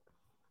should.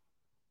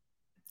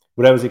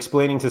 What I was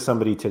explaining to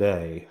somebody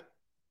today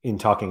in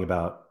talking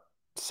about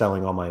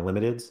selling all my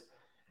limiteds.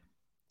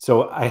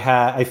 So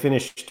I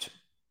finished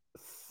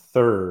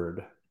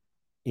third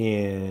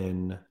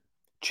in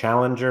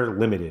Challenger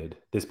Limited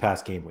this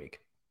past game week.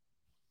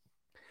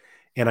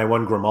 And I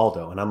won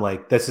Grimaldo. And I'm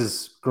like,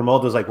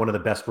 Grimaldo's like one of the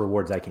best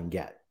rewards I can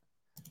get.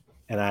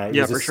 And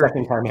it was the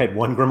second time I had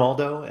won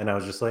Grimaldo. And I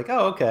was just like,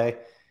 oh, okay.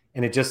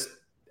 And it just,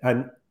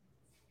 I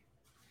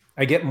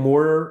get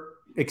more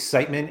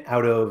excitement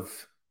out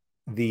of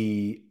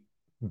the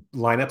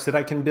lineups that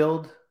I can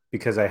build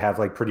because I have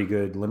like pretty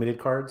good limited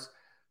cards.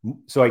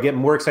 So I get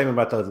more excitement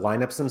about the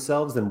lineups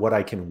themselves than what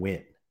I can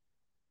win.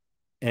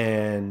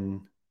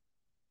 And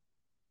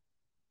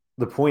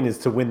the point is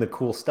to win the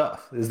cool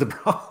stuff is the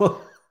problem.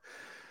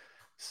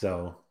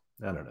 So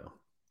I don't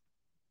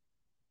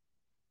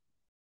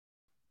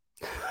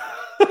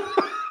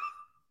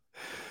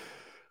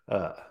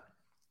know.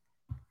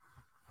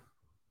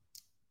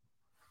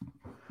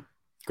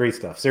 Great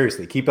stuff.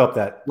 Seriously, keep up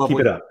that. Lovely.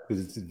 Keep it up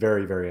because it's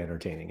very, very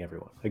entertaining.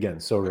 Everyone, again,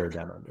 Sorare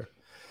Down Under.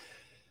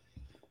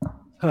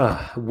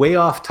 Way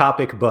off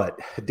topic, but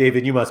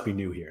David, you must be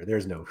new here.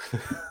 There's no.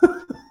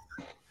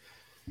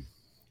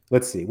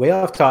 Let's see. Way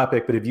off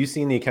topic, but have you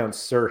seen the account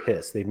Sir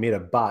Hiss? They've made a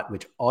bot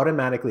which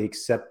automatically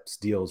accepts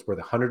deals worth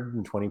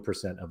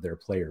 120% of their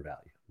player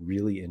value.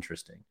 Really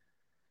interesting.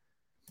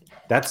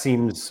 That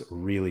seems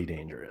really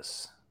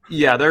dangerous.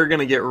 Yeah, they're going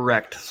to get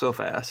wrecked so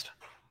fast.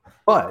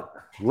 But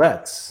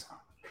let's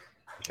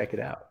check it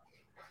out.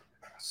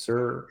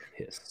 Sir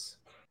Hiss.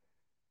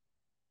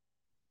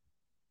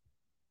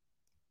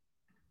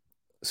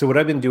 So what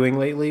I've been doing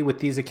lately with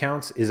these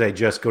accounts is I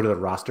just go to the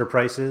roster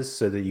prices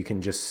so that you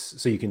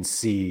can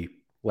see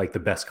like the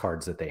best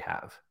cards that they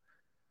have.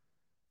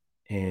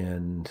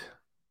 And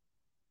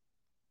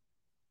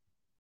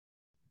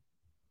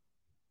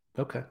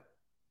okay.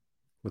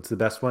 What's the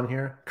best one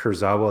here?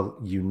 Kurzawa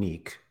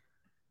Unique.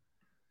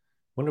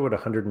 Wonder what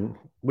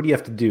what do you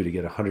have to do to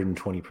get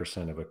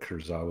 120% of a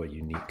Kurzawa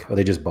Unique? Oh,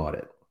 they just bought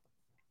it.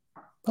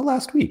 Oh,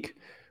 last week.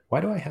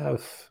 Why do I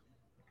have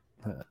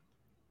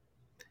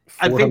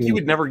I think you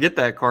would never get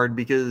that card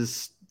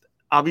because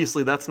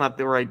obviously that's not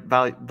the right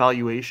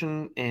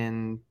valuation.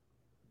 And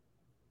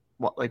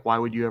why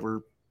would you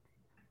ever?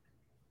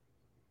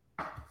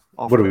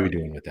 What are we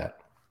doing with that?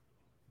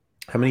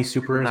 How many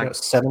super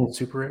rares? 7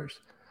 super rares?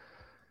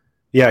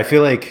 Yeah, I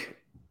feel like,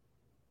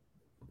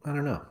 I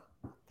don't know.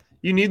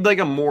 You need like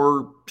a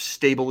more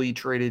stably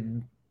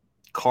traded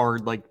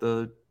card like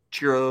the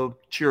Ciro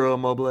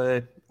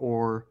Immobile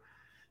or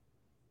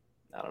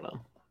I don't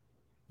know.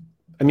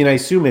 I mean, I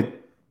assume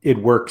it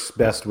works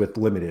best with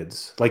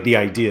limiteds, like the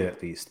idea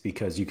at least,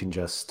 because you can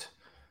just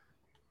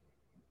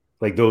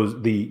like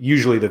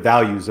usually the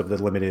values of the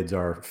limiteds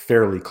are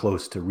fairly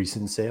close to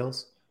recent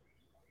sales.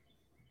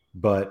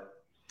 But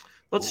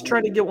let's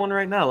try to get one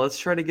right now. Let's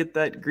try to get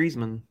that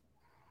Griezmann.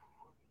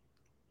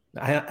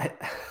 I'm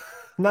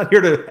not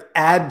here to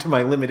add to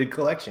my limited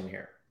collection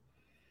here.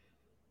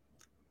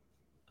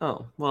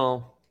 Oh,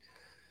 well,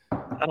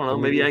 I don't know.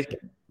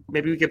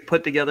 Maybe we could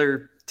put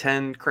together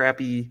 10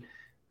 crappy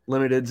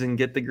limiteds and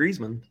get the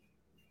Griezmann.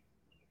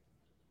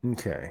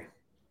 Okay.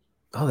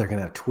 Oh, they're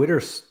gonna have Twitter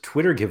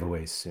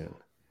giveaways soon.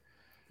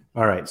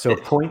 All right, so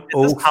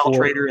 0.04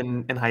 trader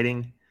in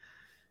hiding.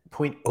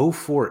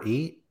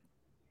 0.048.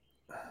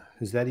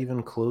 Is that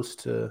even close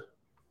to?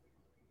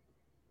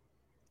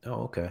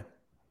 Oh, okay.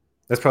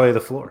 That's probably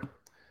the floor.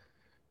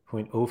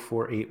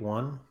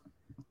 0.0481.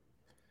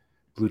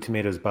 Blue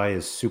Tomatoes buy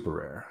is super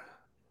rare.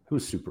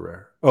 Who's super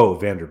rare? Oh,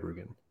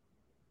 Vanderbruggen.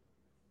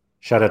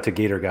 Shout out to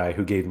Gator Guy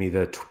who gave me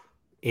the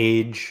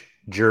age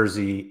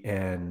jersey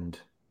and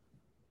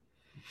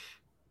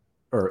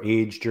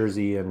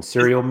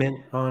serial mint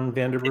on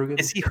Vanderbruggen.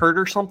 Is he hurt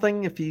or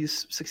something if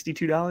he's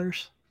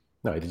 $62?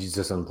 No, he's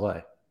just on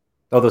play.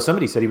 Although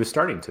somebody said he was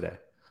starting today.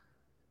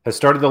 Has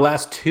started the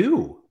last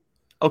 2.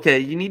 Okay,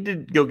 you need to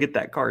go get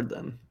that card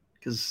then.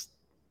 Because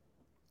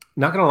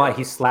not gonna lie,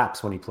 he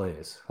slaps when he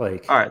plays.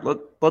 Like, all right,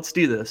 let's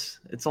do this.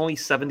 It's only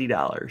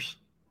 $70.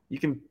 You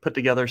can put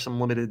together some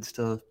limiteds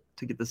to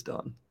get this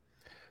done.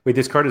 Wait,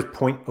 this card is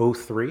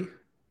 0.03?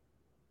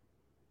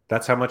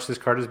 That's how much this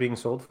card is being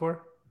sold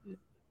for?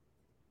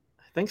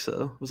 I think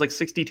so. It was like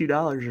 $62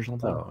 or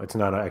something. Oh, it's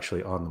not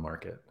actually on the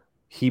market.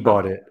 He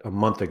bought it a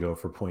month ago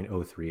for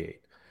 0.038.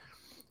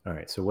 All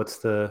right, so what's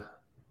the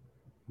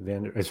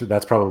vendor? So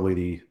that's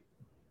probably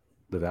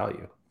the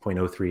value,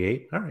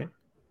 0.038. All right.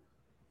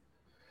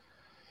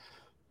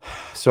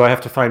 So I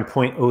have to find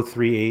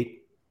 0.038.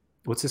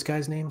 What's this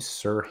guy's name?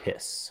 Sir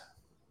Hiss.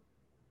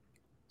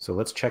 So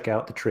let's check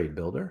out the trade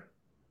builder.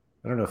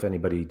 I don't know if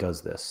anybody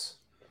does this.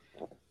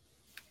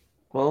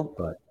 Well,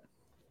 but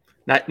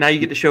now you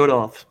get to show it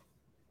off.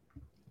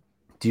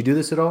 Do you do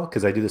this at all?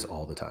 Because I do this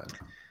all the time.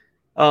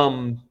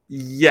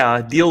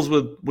 Yeah, deals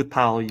with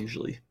Powell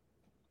usually.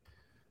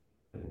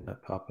 Did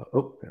that pop up?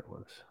 Oh, there it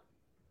was.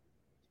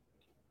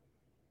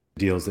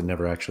 Deals that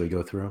never actually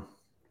go through.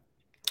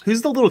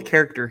 Who's the little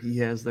character he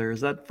has there?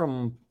 Is that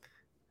from?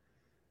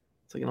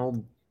 It's like an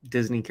old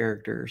Disney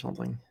character or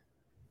something.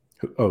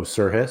 Oh,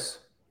 Sir Hiss?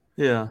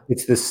 Yeah.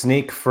 It's the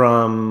snake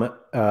from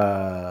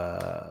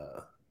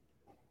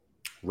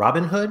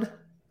Robin Hood,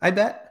 I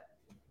bet.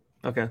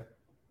 Okay.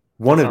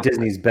 One of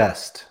Disney's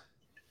best.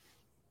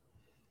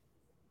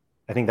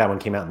 I think that one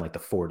came out in like the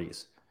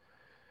 40s.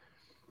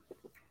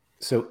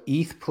 So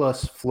ETH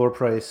plus floor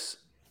price.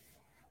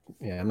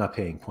 Yeah, I'm not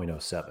paying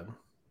 0.07.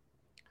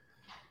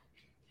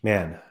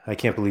 Man, I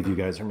can't believe you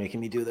guys are making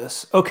me do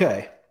this.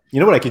 Okay. You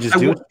know what I could just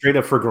do? Straight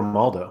up for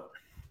Grimaldo.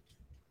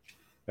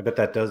 I bet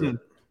that does it.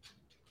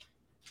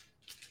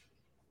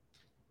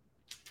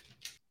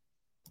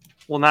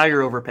 Well, now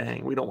you're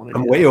overpaying. We don't want to.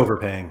 I'm way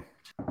overpaying.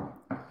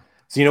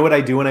 So you know what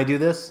I do when I do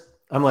this?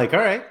 I'm like, all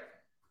right,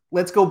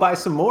 let's go buy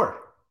some more.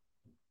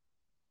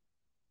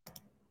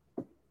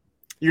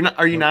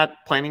 Are you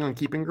not planning on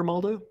keeping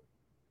Grimaldo?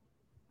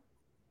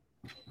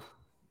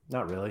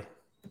 Not really.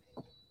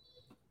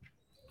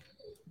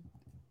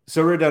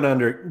 So we're down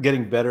under,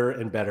 getting better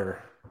and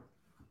better.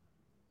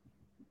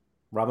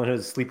 Robin Hood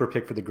is a sleeper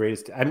pick for the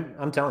greatest.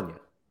 I'm telling you,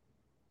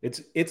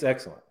 it's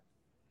excellent.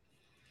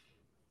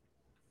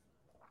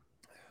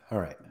 All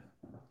right.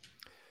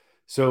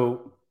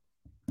 So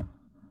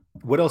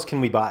what else can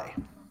we buy?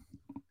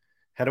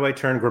 How do I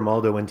turn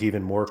Grimaldo into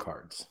even more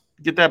cards?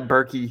 Get that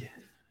Berkey.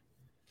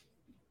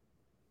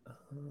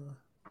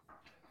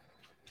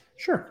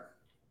 Sure.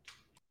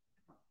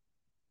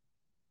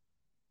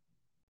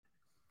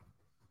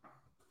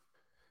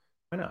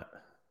 Why not?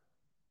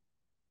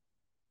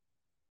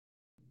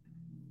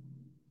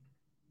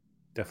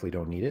 Definitely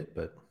don't need it,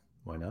 but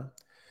why not?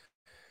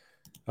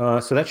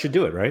 So that should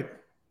do it, right?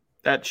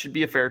 That should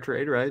be a fair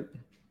trade, right?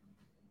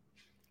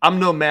 I'm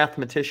no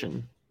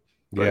mathematician.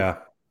 But... yeah.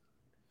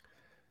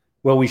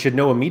 Well, we should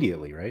know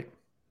immediately, right?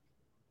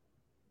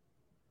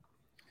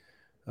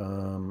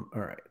 All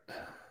right.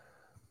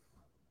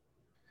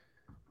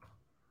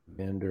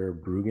 Vander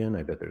Bruggen.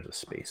 I bet there's a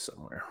space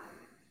somewhere.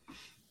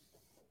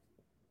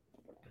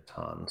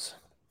 Hans.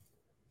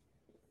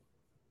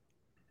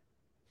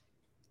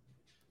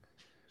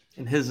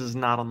 And his is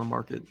not on the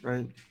market,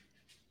 right?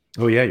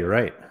 Oh, yeah, you're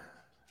right.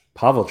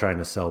 Pavel trying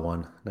to sell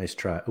one. Nice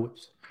try.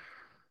 Oops.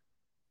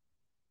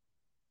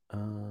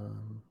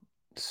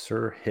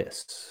 Sir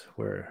Hiss.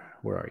 Where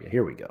are you?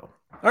 Here we go.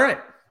 All right.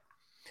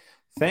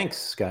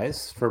 Thanks,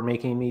 guys, for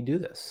making me do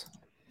this.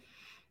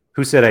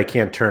 Who said I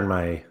can't turn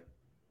my...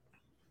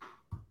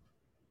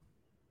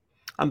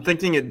 I'm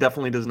thinking it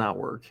definitely does not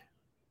work.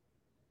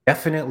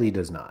 Definitely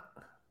does not.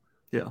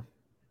 Yeah.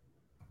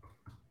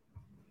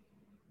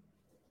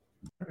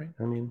 All right.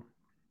 I mean,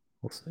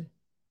 we'll see.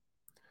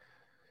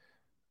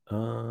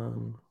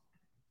 You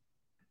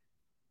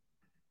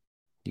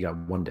got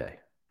 1 day.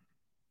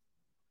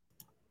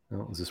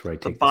 Oh, is this where I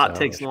take the bot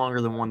takes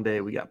longer than 1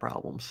 day? We got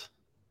problems.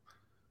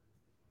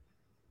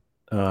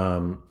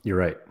 You're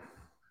right.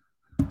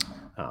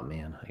 Oh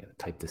man, I gotta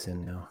type this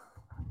in now.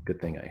 Good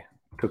thing I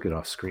took it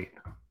off screen.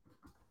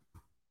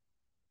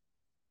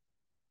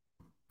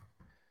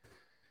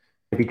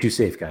 Be too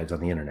safe, guys, on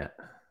the internet.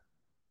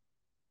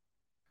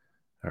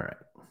 All right.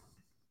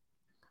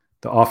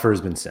 The offer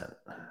has been sent.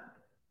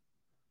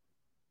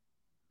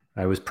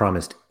 I was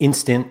promised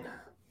instant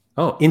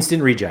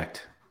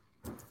reject.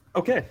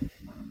 Okay.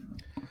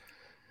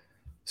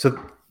 So,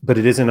 but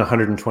it isn't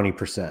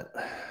 120%.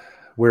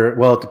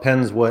 Well, it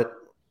depends what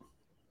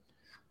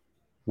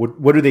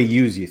do they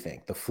use, you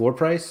think? The floor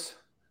price?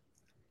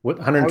 What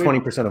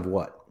 120% of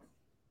what?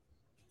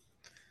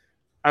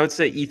 I would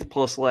say ETH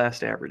plus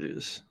last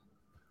averages.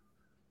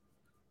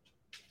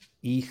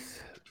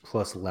 ETH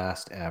plus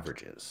last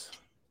averages.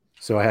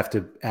 So I have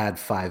to add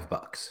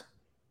 $5.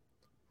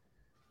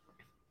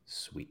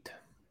 Sweet.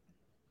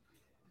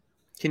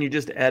 Can you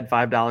just add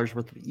 $5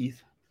 worth of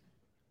ETH?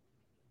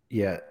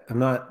 Yeah,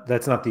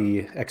 that's not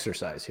the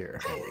exercise here.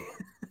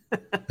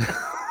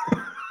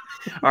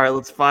 All right,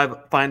 let's find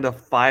a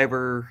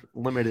Fiverr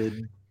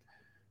limited.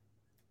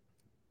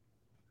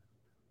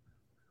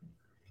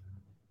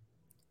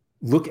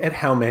 Look at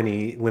how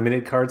many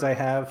limited cards I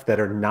have that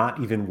are not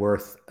even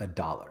worth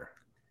 $1.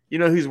 You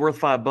know who's worth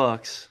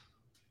 $5?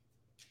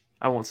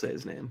 I won't say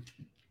his name.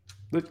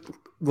 Look,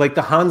 like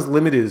the Hans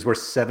Limited is worth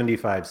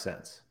 75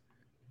 cents.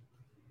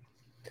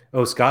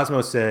 Oh,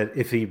 Scosmo said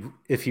if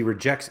he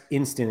rejects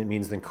instant, it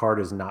means the card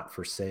is not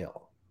for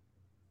sale.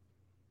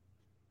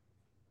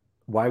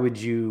 Why would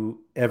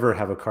you ever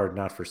have a card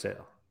not for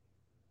sale?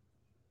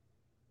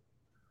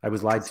 I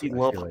was lied to.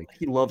 I feel like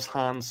he loves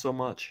Hans so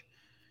much.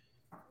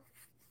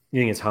 You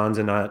think it's Hans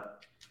and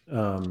not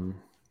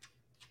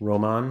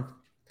Roman?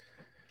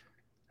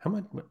 How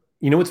much?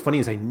 You know what's funny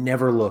is I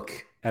never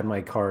look at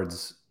my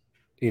cards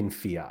in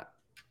fiat.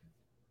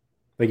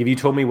 Like if you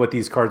told me what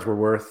these cards were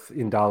worth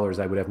in dollars,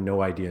 I would have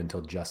no idea until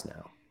just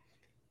now.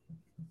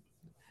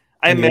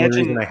 I imagine the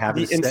only reason I have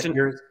it set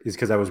here is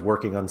because I was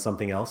working on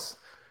something else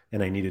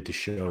and I needed to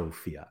show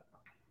fiat.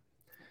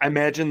 I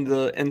imagine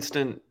the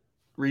instant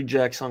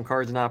rejects on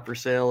cards not for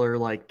sale are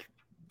like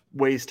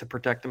ways to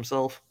protect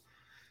himself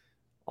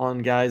on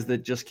guys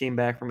that just came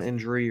back from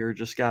injury or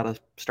just got a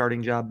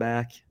starting job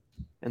back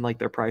and like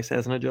their price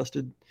hasn't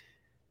adjusted.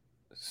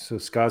 So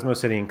Scosmo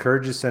said he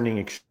encourages sending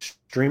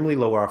extremely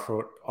low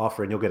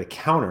offer and you'll get a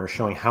counter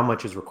showing how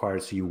much is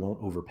required so you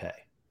won't overpay.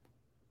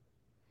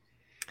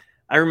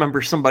 I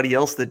remember somebody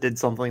else that did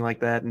something like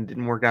that and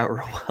didn't work out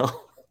real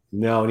well.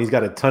 No, and he's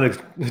got a ton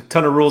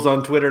of rules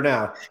on Twitter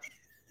now.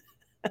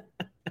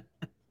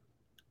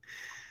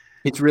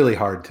 It's really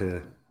hard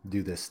to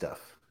do this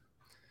stuff.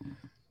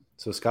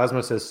 So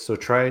Scosmo says, so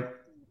try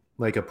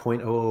like a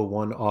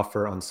 0.001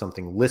 offer on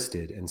something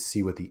listed and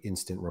see what the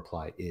instant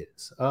reply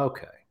is.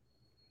 Okay.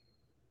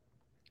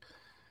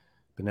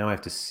 But now I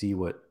have to see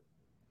what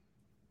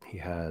he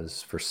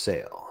has for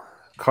sale.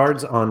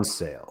 Cards on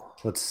sale.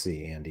 Let's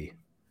see, Andy.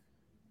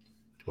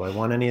 Do I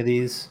want any of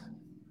these?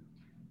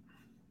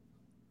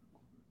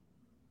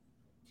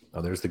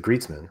 Oh, there's the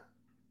Greetsman.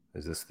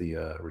 Is this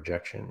the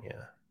rejection?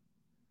 Yeah.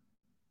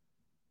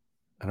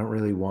 I don't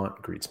really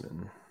want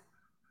Greetsman.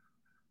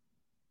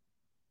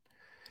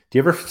 Do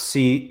you ever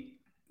see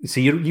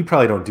you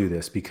probably don't do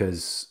this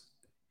because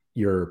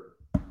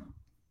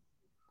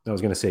I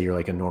was going to say you're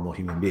like a normal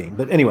human being.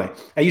 But anyway,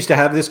 I used to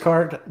have this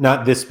card,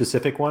 not this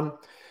specific one,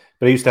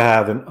 but I used to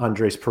have an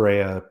Andres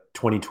Perea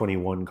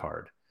 2021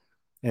 card.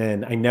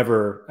 And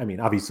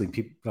obviously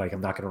people like,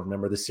 I'm not going to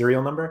remember the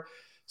serial number.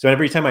 So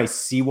every time I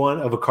see one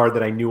of a card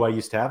that I knew I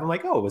used to have, I'm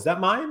like, oh, was that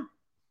mine?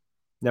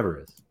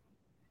 Never is.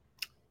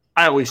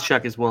 I always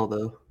check as well,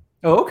 though.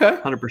 Oh, okay.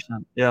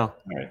 100%. Yeah. All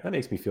right. That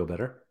makes me feel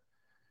better.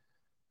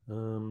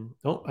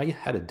 I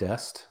had a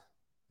Dest.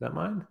 Is that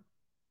mine?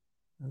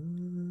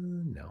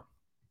 No.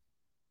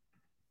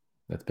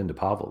 That's been to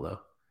Pavel, though.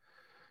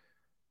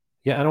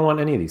 Yeah, I don't want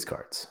any of these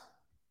cards.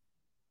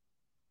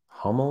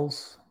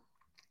 Hummels.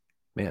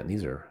 Man,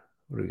 these are,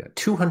 what do we got?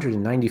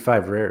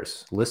 295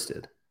 rares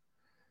listed.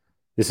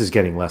 This is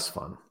getting less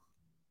fun.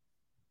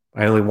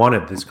 I only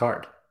wanted this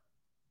card.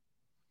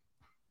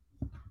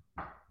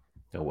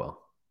 Oh,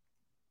 well.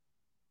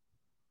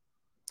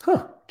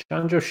 Huh.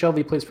 John Joe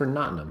Shelby plays for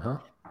Nottingham, huh?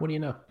 What do you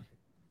know?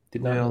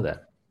 Did not know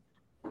that.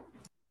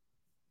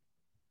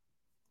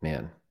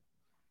 Man.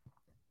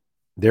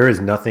 There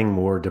is nothing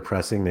more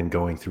depressing than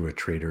going through a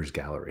trader's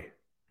gallery,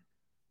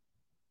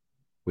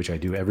 which I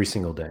do every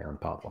single day on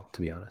Pavel,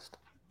 to be honest.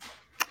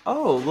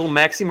 Oh, little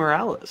Maxi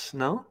Morales,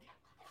 no?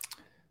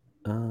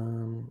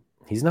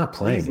 He's not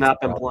playing. He's not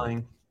been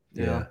playing.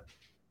 Yeah.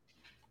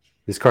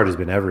 This card has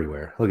been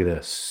everywhere. Look at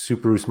this.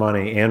 Super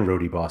Usmane and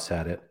Rody Boss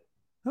had it.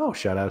 Oh,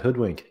 shout out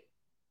Hoodwink.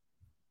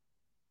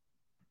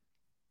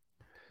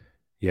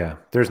 Yeah,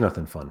 there's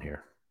nothing fun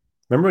here.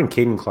 Remember when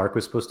Caden Clark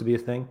was supposed to be a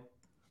thing?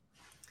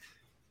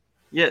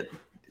 Yeah,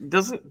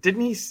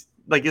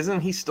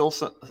 isn't he still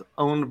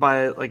owned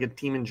by like a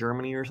team in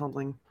Germany or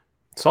something?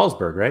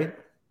 Salzburg, right?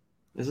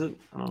 Is it?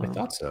 I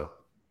thought so.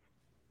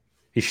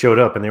 He showed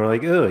up and they were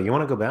like, "Oh, you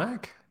want to go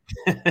back?"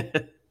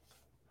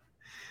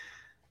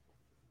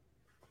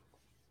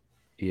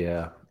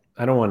 Yeah,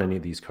 I don't want any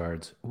of these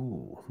cards.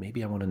 Ooh,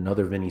 maybe I want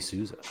another Vinny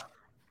Souza.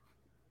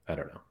 I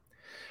don't know.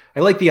 I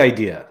like the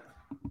idea,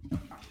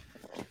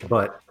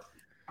 but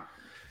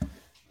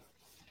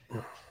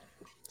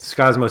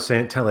Scosmo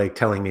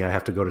telling me I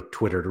have to go to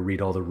Twitter to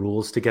read all the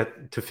rules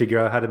to figure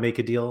out how to make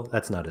a deal.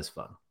 That's not as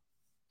fun.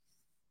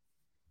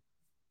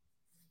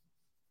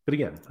 But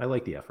again, I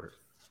like the effort.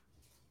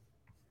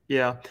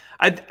 Yeah,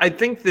 I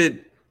think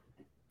that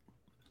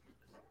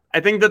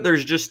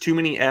there's just too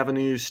many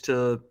avenues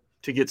to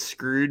get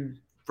screwed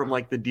from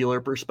like the dealer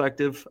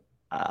perspective.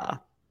 I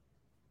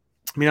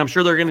mean, I'm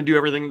sure they're going to do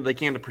everything they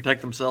can to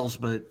protect themselves,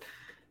 but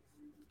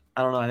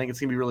I don't know. I think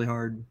it's going to be really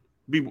hard.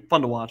 Be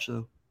fun to watch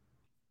though.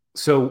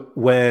 So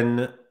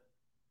when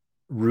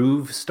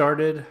Ruv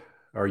started,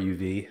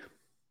 RUV,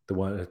 the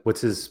one,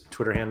 what's his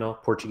Twitter handle?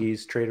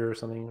 Portuguese trader or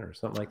something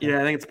like that?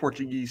 Yeah, I think it's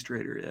Portuguese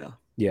trader. Yeah.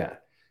 Yeah.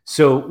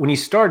 So when he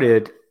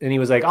started and he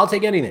was like, I'll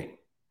take anything.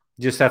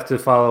 Just have to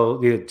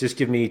follow, just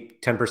give me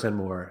 10%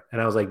 more.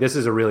 And I was like, this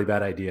is a really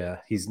bad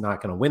idea. He's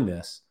not going to win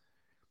this.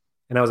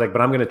 And I was like,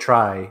 but I'm going to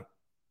try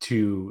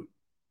to,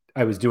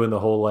 I was doing the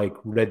whole like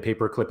red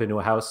paper clip into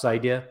a house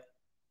idea.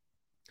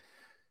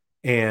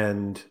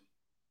 And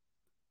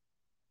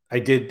I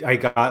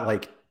got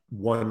like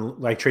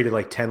traded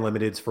like 10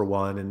 limiteds for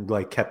one and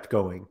like kept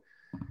going.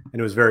 And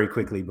it was very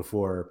quickly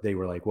before they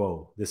were like,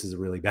 whoa, this is a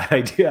really bad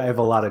idea. I have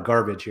a lot of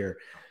garbage here.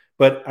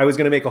 But I was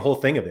going to make a whole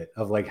thing of it,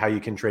 of like how you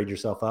can trade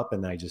yourself up.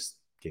 And I just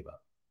gave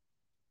up.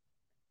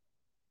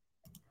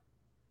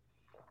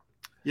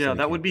 Yeah, So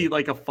that would be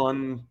like a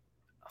fun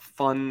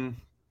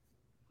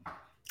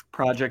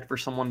project for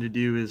someone to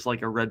do, is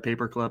like a red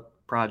paperclip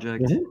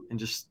project, and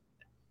just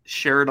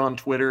share it on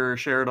Twitter or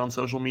share it on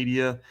social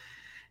media,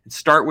 and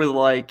start with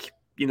like,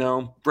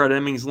 Brett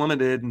Emmings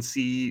Limited, and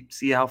see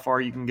how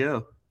far you can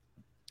go.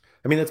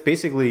 I mean, that's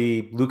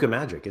basically Luka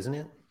Magic, isn't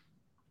it?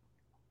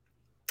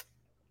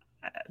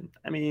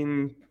 I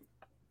mean,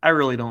 I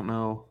really don't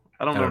know.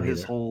 I don't know his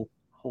either. whole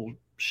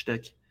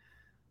shtick.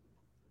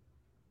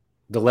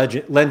 The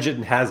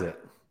legend has it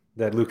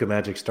that Luka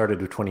Magic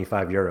started with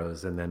 25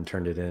 euros and then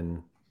turned it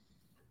in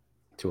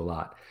to a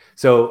lot.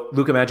 So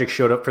Luka Magic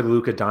showed up for the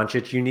Luka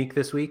Doncic unique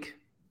this week.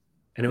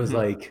 And it was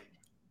like,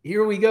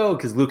 here we go.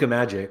 Because Luka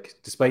Magic,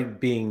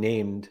 despite being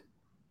named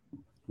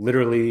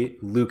literally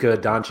Luka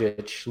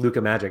Doncic,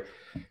 Luka Magic,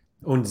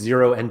 owned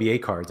 0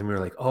 NBA cards. And we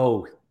were like,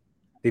 oh,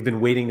 they've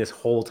been waiting this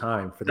whole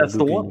time for the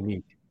Luka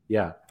unique.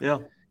 Yeah. Yeah.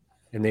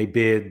 And they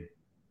bid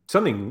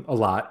something a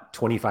lot,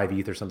 25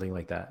 ETH or something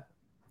like that.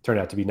 Turned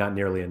out to be not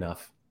nearly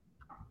enough.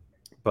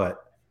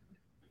 But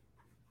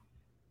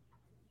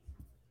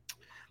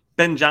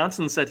Ben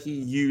Johnson said he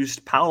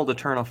used Powell to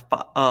turn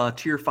a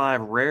tier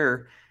 5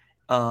 rare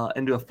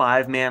into a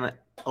 5-man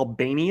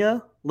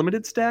Albania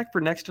limited stack for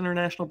next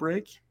international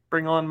break.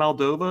 Bring on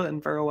Moldova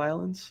and Faroe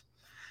Islands.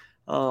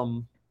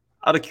 Out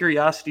of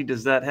curiosity,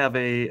 does that have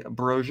a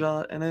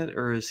Broja in it,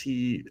 or is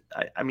he?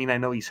 I mean, I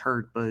know he's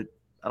hurt, but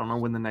I don't know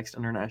when the next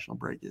international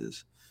break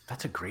is.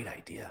 That's a great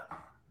idea.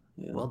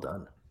 Yeah. Well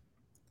done.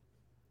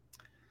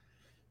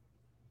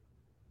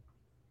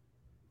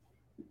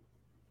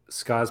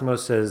 Scosmo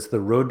says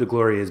the road to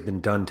glory has been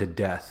done to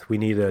death. We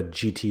need a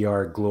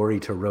GTR Glory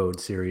to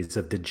Road series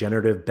of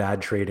degenerative bad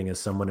trading as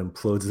someone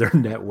implodes their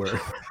net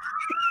worth.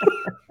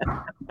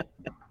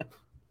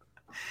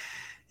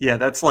 Yeah,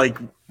 that's like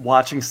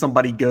watching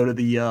somebody go to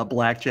the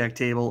blackjack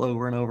table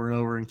over and over and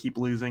over and keep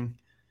losing.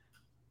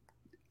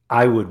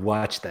 I would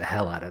watch the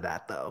hell out of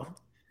that, though.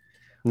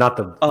 Not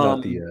the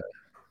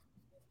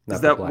is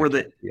that where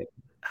they? Yeah.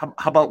 How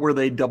about where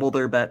they double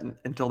their bet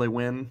until they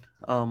win?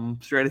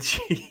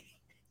 Strategy.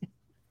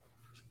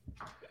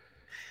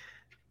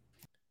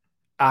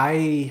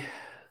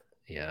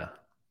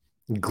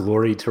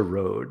 Glory to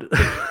Road.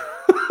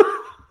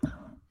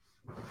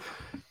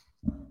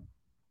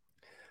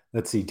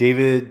 Let's see.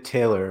 David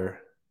Taylor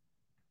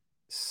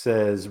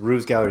says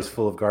Rue's gallery is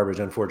full of garbage,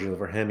 unfortunately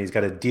for him. He's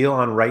got a deal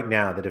on right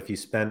now that if you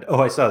spend,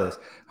 I saw this,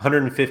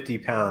 150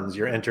 pounds,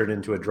 you're entered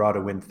into a draw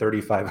to win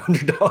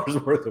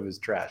 $3,500 worth of his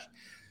trash.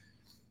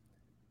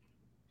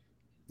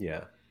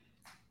 Yeah.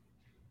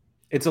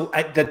 It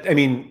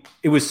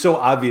was so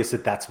obvious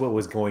that that's what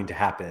was going to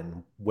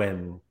happen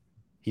when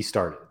he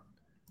started.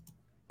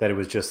 That it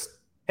was just,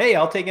 hey,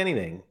 I'll take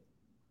anything.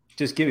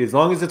 Just give it, as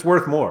long as it's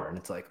worth more. And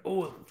it's like,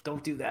 oh,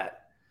 don't do that.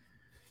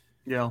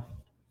 Yeah.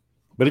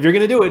 But if you're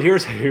going to do it,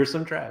 here's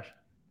some trash.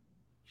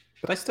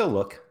 But I still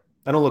look.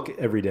 I don't look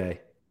every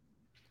day.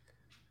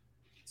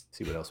 Let's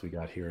see what else we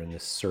got here in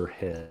this Sir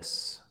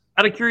Hiss.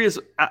 Out of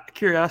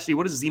curiosity,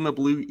 what does Zima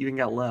Blue even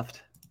got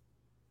left?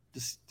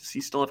 Does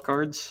he still have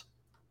cards?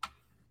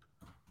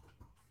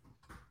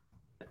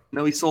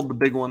 No, he sold the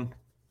big one.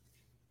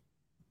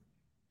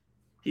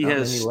 He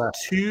has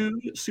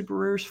 2 super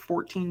rares,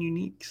 14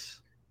 uniques.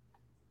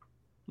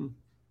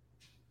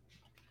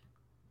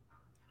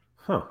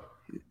 Huh.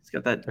 He's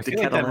got that. I feel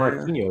like that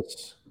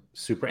Marquinhos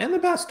super and the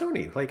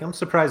Bastoni. Like, I'm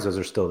surprised those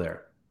are still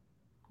there.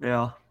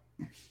 Yeah.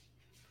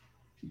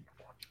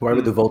 Why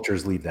would the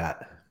Vultures leave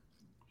that?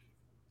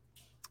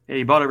 Yeah,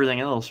 he bought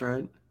everything else,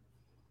 right?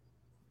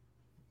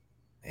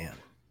 Man.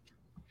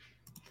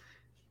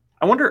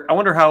 I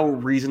wonder how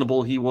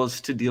reasonable he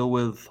was to deal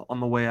with on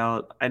the way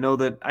out. I know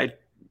that I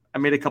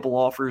made a couple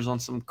offers on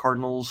some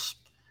Cardinals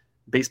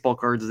baseball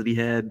cards that he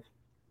had,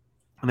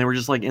 and they were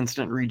just like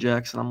instant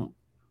rejects. And I'm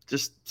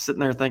just sitting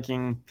there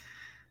thinking,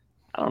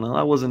 I don't know,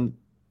 I wasn't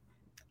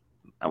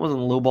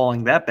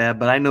lowballing that bad,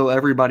 but I know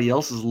everybody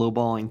else is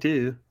lowballing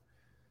too.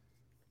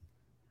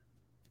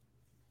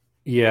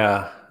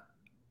 Yeah.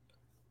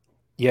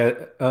 Yeah.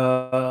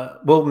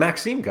 Well,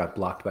 Maxime got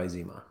blocked by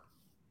Zima.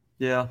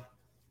 Yeah.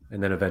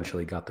 And then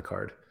eventually got the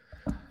card.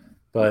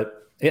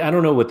 But I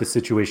don't know what the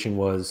situation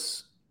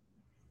was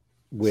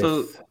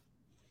with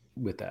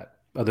that,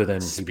 other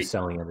than he was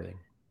selling everything.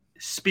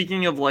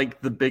 Speaking of like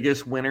the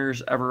biggest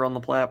winners ever on the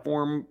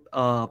platform,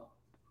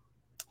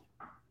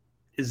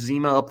 is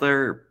Zima up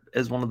there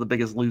as one of the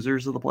biggest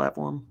losers of the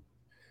platform?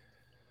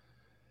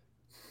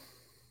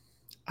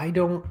 I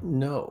don't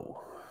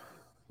know.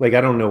 Like,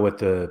 I don't know what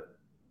the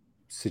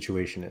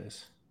situation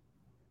is.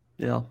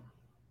 Yeah.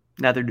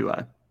 Neither do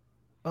I.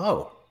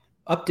 Oh,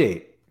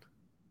 update.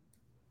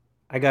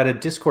 I got a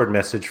Discord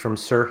message from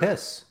Sir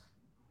Hiss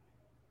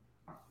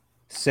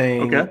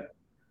saying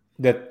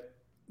that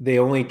they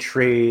only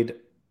trade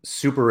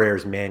super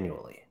rares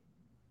manually.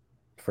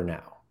 for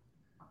now,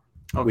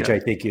 Okay. which I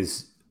think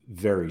is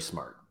very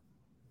smart.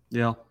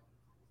 Yeah.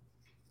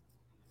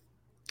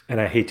 And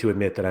I hate to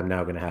admit that I'm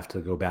now going to have to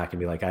go back and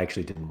be like, I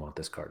actually didn't want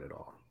this card at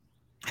all.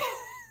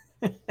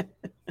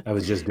 I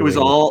was just doing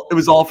it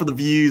was all for the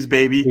views,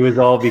 baby. It was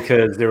all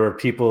because there were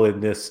people in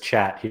this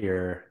chat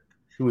here.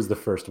 Who was the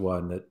first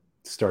one that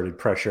started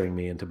pressuring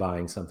me into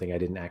buying something I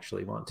didn't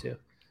actually want to?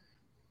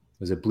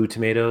 Was it Blue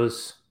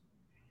Tomatoes?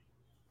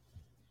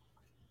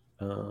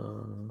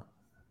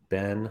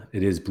 Ben,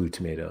 it is Blue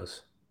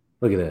Tomatoes.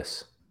 Look at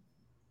this.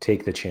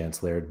 Take the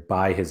chance, Laird.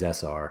 Buy his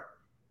SR.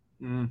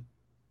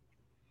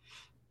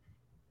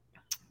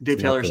 Dave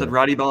Taylor said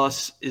Roddy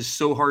Boss is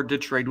so hard to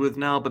trade with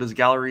now, but his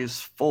gallery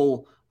is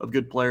full of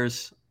good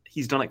players.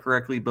 He's done it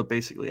correctly, but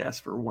basically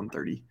asked for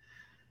 130.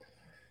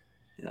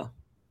 Yeah.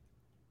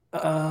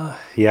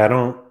 Yeah, I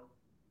don't.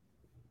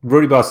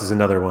 Roddy Boss is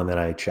another one that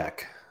I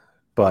check,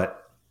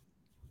 but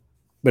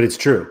it's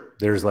true.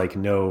 There's like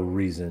no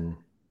reason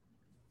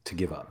to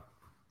give up.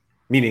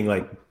 Meaning,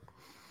 like,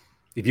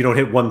 if you don't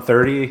hit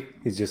 130,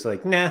 he's just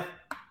like, nah. And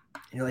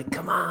you're like,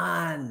 come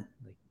on.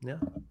 Like, no,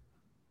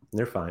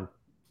 they're fine.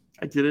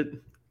 I get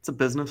it. It's a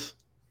business.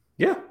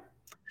 Yeah.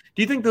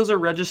 Do you think those are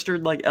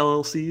registered like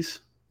LLCs?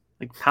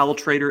 Like Powell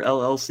Trader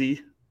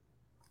LLC?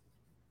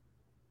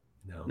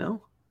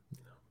 No?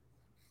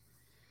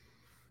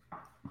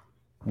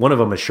 One of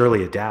them is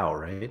surely a DAO,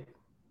 right?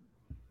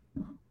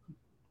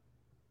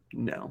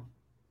 No.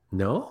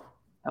 No?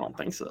 I don't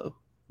think so.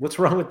 What's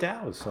wrong with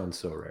DAOs on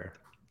Sorare?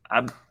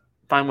 I'm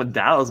fine with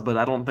DAOs, but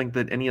I don't think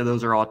that any of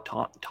those are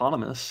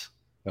autonomous.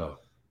 Oh.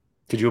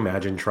 Could you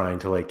imagine trying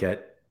to like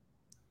get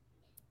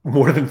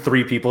more than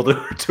 3 people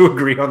to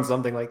agree on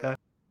something like that?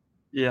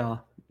 Yeah.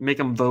 Make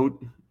them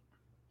vote.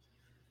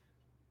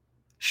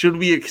 Should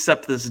we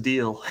accept this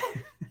deal?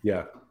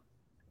 Yeah.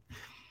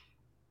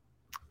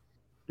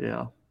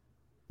 Yeah.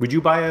 Would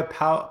you buy a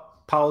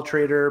Powell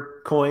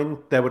Trader coin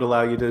that would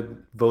allow you to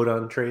vote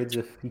on trades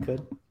if you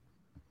could?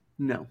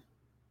 No.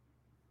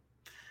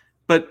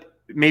 But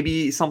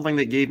maybe something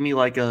that gave me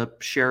like a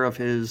share of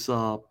his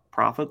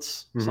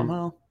profits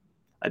somehow.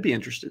 I'd be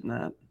interested in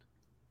that.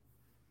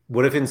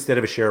 What if instead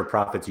of a share of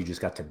profits, you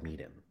just got to meet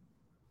him?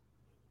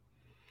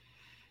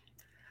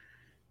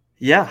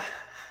 Yeah,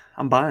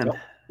 I'm buying.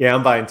 Yeah,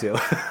 I'm buying too.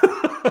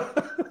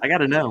 I got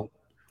to know.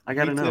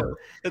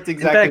 That's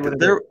exactly in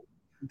fact,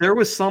 there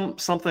was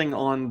something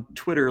on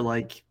Twitter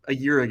like a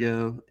year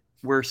ago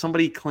where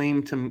somebody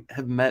claimed to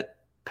have met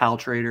Powell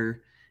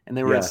Trader, and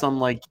they were at some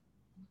like,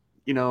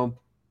 he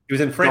was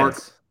in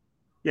France.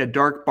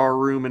 Dark bar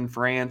room in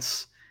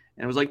France,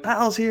 and it was like,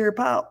 Powell's here.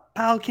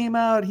 Powell came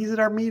out. He's at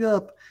our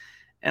meetup.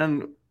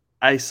 And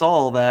I saw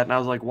all that, and I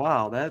was like,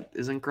 wow, that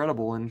is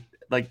incredible. And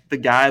like the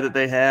guy that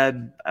they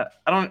had,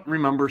 I don't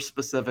remember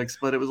specifics,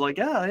 but it was like,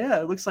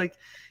 yeah, it looks like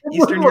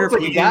Eastern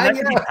European guy. That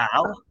could be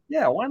Powell.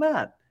 Yeah, why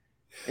not?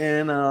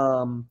 And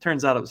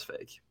turns out it was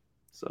fake.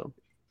 So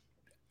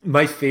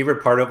my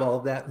favorite part of all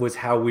of that was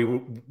how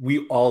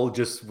we all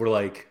just were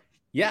like,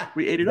 yeah,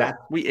 we ate it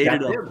up. We ate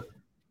it up.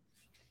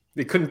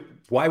 They couldn't.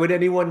 Why would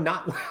anyone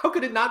not? How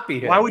could it not be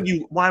him?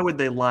 Why would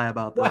they lie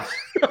about this?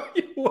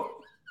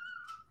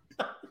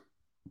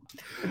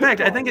 In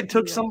fact, I think it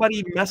took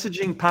somebody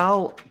messaging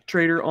Powell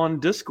Trader on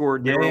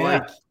Discord. They were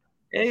like,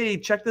 hey,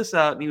 check this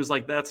out. And he was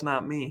like, that's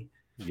not me.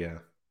 Yeah.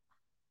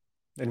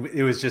 And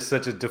it was just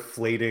such a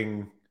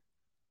deflating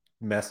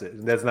message.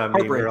 That's not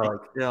me. We're like,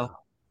 yeah.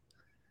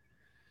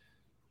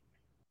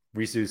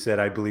 Risu said,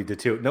 I believed it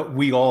too. No,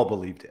 we all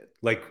believed it.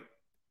 Like,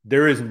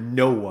 there is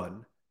no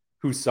one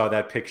who saw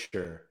that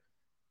picture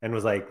and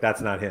was like,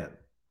 that's not him.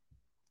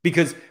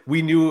 Because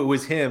we knew it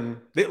was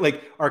him.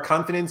 Like, our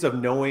confidence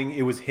of knowing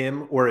it was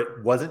him or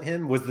it wasn't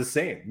him was the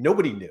same.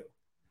 Nobody knew.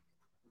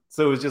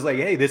 So it was just like,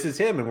 hey, this is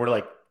him. And we're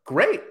like,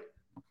 great.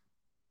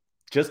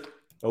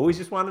 Always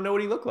just want to know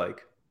what he looked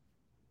like.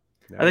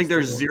 I think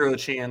there's zero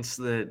chance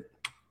that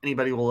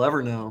anybody will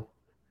ever know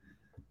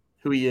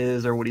who he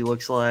is or what he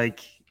looks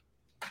like.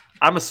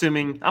 I'm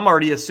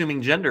already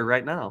assuming gender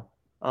right now.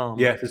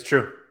 Yeah, it's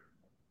true.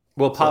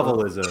 Well,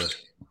 Pavel is a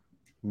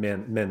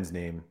men's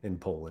name in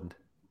Poland.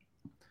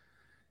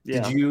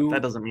 Yeah,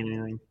 that doesn't mean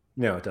anything.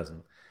 No, it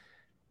doesn't.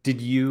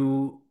 Did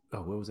you...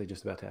 Oh, what was I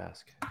just about to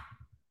ask?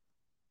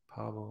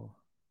 Pavel.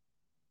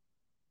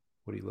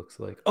 What he looks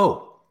like.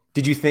 Oh,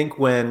 did you think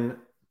when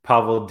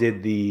Pavel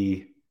did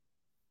the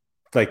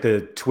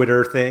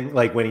Twitter thing,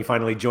 like when he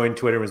finally joined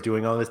Twitter and was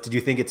doing all this, did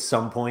you think at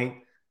some point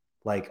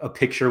like a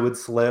picture would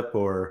slip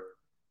or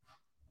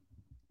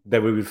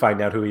that we would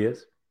find out who he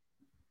is?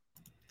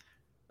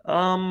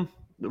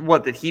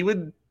 What, that he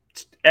would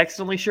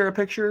accidentally share a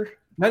picture?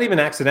 Not even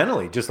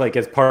accidentally, just like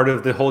as part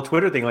of the whole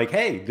Twitter thing, like,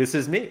 hey, this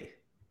is me.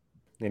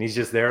 And he's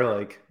just there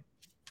like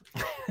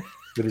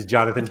with his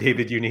Jonathan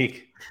David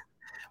unique.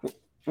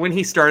 When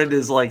he started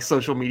his like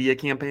social media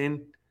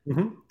campaign.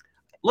 Mm-hmm.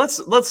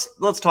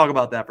 Let's talk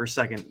about that for a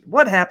second.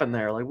 What happened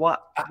there? Like,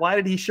 why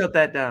did he shut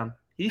that down?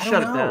 He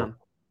shut it down.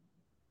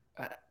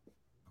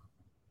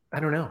 I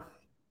don't know.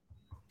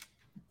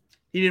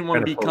 He didn't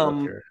want to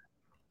become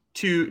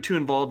too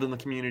involved in the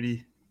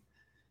community.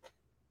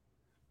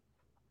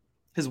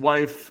 His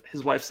wife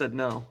said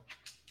no.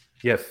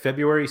 Yeah,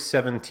 February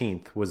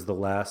 17th was the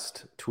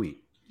last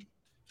tweet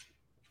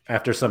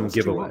after some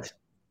giveaway.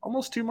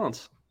 Almost 2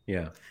 months.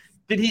 Yeah.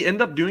 Did he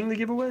end up doing the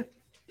giveaway?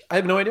 I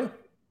have no idea.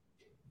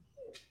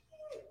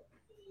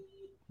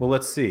 Well,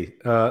 let's see.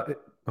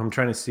 I'm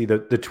trying to see.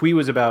 The tweet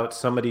was about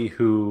somebody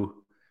who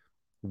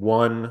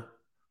won,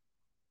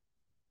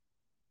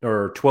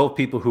 or 12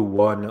 people who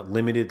won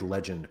limited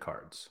legend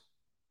cards.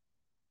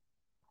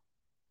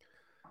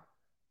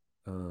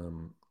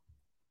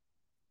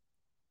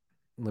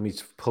 Let me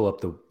pull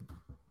up the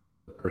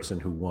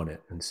person who won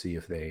it and see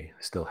if they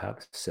still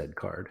have said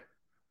card.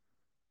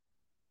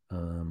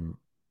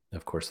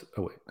 Of course.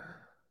 Oh, wait.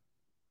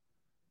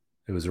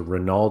 It was a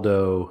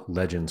Ronaldo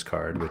Legends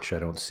card, which I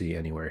don't see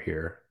anywhere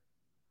here.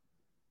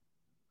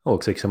 Oh,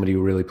 looks like somebody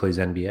who really plays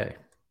NBA.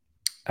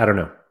 I don't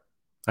know.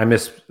 I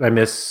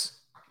miss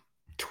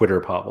Twitter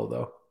Pavel,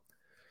 though.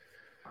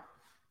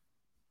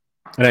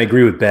 And I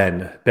agree with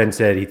Ben. Ben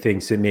said he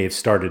thinks it may have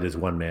started as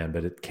one man,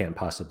 but it can't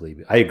possibly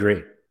be. I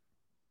agree.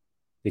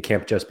 It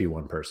can't just be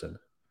one person.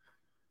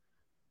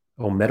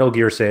 Oh, Metal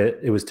Gear said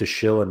it was to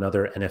shill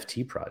another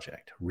NFT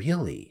project.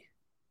 Really?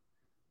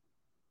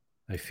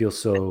 I feel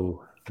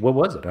so... What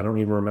was it? I don't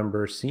even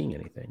remember seeing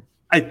anything.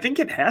 I think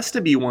it has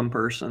to be one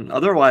person.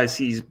 Otherwise,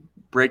 he's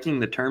breaking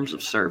the terms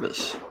of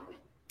service.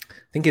 I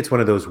think it's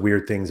one of those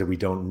weird things that we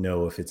don't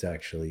know if it's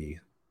actually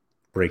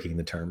breaking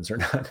the terms or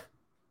not.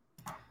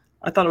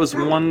 I thought it was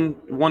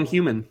one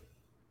human.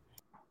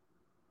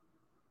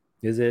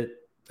 Is it?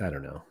 I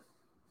don't know.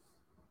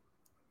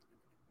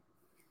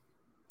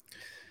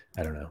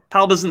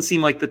 Powell doesn't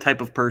seem like the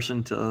type of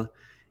person to,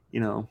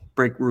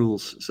 break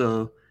rules.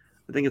 So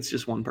I think it's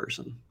just one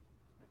person.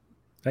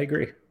 I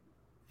agree.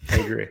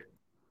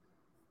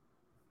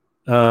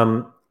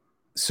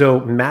 So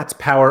Matt's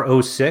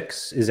Power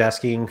 06 is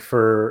asking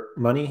for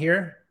money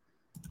here.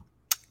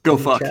 Go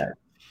fuck. Chat.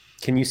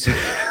 Can you see?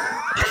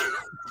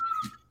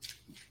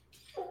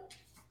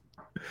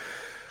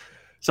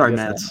 Sorry, yes,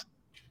 Matt.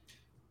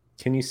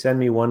 Can you send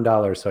me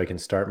 $1 so I can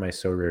start my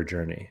Sorare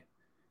journey?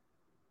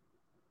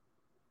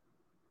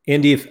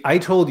 Andy, if I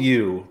told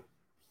you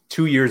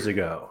 2 years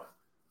ago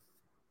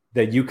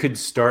that you could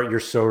start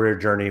your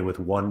Sorare journey with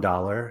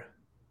 $1,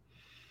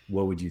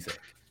 what would you think?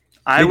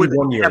 I would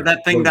have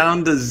that thing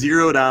down to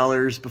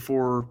 $0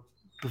 before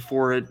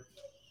it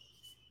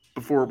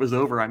was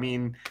over. I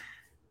mean,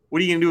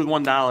 what are you gonna do with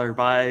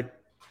 $1?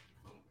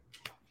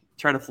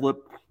 Try to flip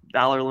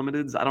dollar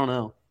limiteds? I don't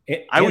know.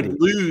 I would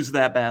lose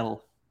that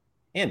battle.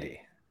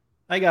 Andy,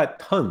 I got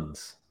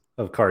tons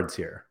of cards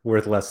here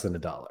worth less than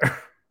 $1.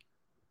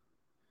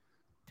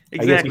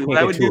 Exactly. What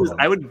I would do is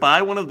I would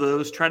buy one of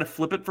those, try to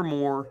flip it for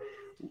more,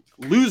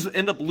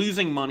 end up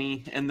losing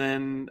money, and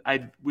then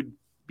I would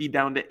be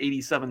down to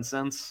 87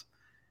 cents,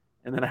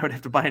 and then I would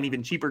have to buy an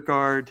even cheaper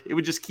card. It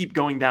would just keep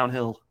going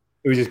downhill.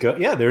 It would just go,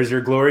 yeah, there's your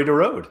glory to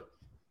road.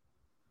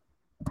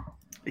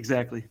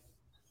 Exactly.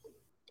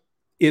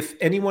 If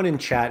anyone in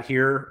chat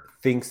here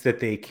thinks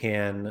that they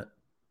can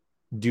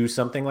do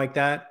something like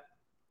that,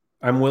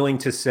 I'm willing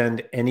to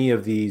send any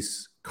of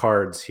these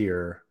cards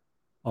here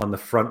on the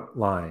front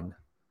line.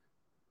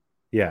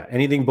 Yeah,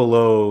 anything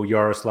below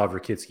Yaroslav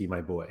Rakitsky,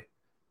 my boy.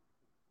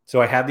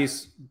 So I have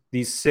these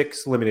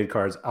 6 limited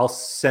cards. I'll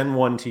send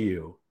one to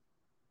you,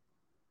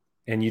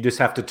 and you just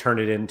have to turn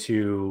it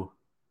into...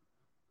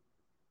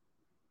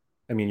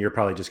 I mean, you're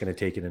probably just going to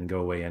take it and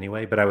go away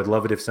anyway, but I would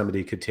love it if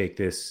somebody could take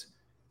this.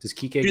 Does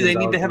Kike Do they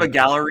need to have a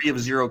gallery of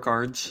 0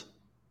 cards?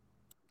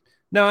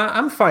 No,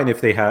 I'm fine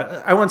if they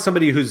have... I want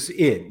somebody who's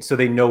in, so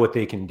they know what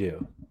they can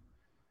do.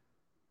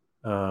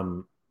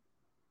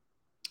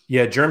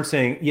 Yeah, Germ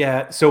saying,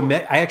 yeah, so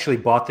I actually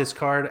bought this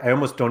card. I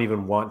almost don't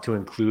even want to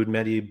include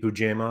Mehdi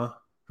Boujema,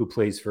 who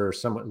plays for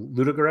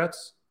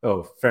Ludogorets?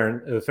 Oh,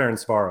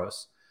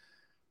 Ferencvaros.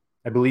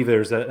 I believe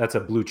that's a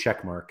blue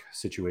check mark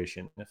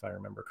situation, if I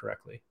remember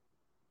correctly.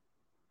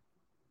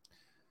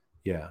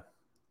 Yeah.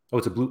 Oh,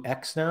 it's a blue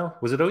X now?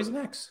 Was it always an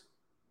X?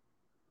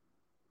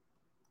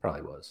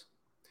 Probably was.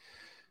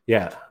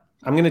 Yeah.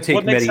 I'm going to take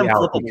Mehdi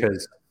out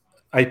because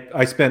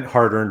I spent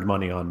hard-earned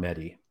money on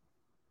Mehdi.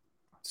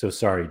 So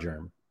sorry,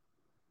 Germ.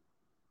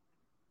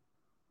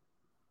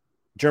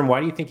 Germ,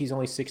 why do you think he's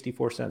only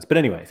 64 cents? But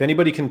anyway, if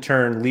anybody can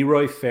turn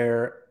Leroy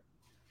Fair,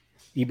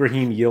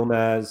 Ibrahim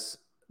Yilmaz,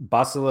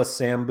 Basila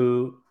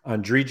Sambu,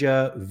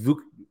 Andrija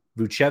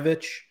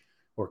Vucevic,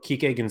 or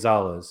Kike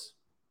Gonzalez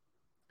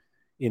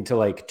into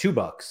like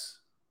 $2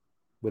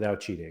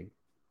 without cheating.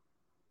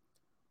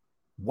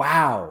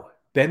 Wow.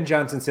 Ben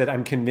Johnson said,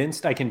 I'm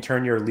convinced I can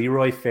turn your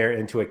Leroy Fair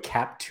into a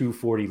Cap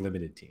 240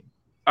 limited team.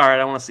 All right,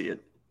 I want to see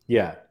it.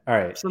 Yeah. All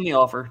right. Send the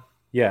offer.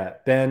 Yeah.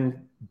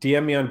 Ben,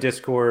 DM me on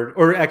Discord,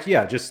 or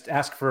yeah, just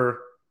ask for,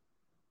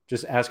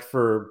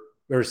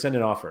 or send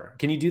an offer.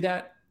 Can you do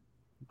that?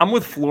 I'm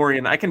with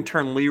Florian. I can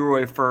turn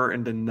Leroy Fur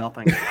into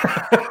nothing.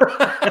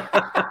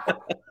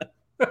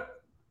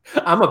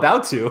 I'm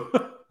about to.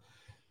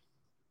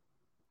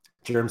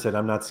 Germ said,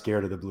 I'm not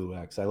scared of the blue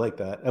X. I like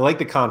that. I like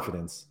the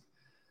confidence.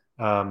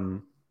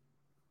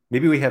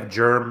 Maybe we have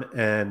Germ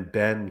and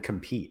Ben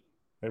compete.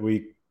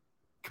 We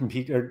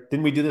compete, or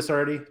didn't we do this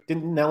already?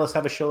 Didn't Nellis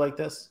have a show like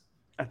this?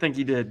 I think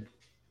he did.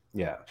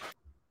 Yeah.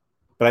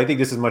 But I think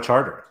this is much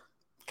harder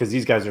because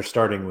these guys are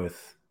starting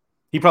with,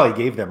 he probably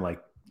gave them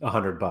like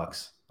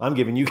 $100. I'm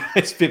giving you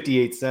guys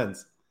 58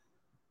 cents.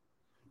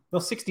 No,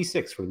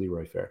 66 for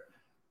Leroy Fair.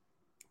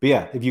 But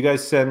yeah, if you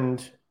guys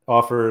send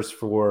offers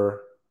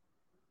for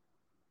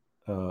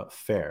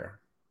Fair,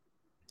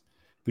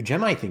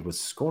 Bujema, I think, was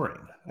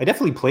scoring. I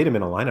definitely played him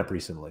in a lineup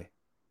recently.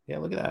 Yeah,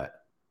 look at that.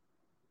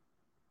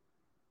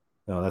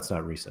 No, that's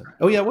not recent.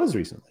 Oh, yeah, it was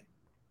recently.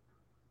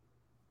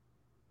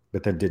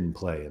 But then didn't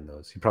play in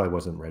those. He probably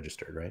wasn't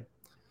registered, right?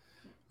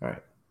 All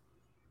right.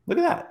 Look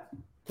at that.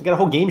 I got a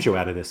whole game show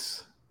out of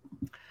this.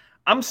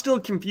 I'm still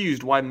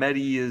confused why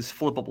Medi is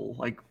flippable.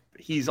 Like,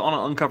 he's on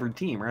an uncovered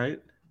team,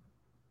 right?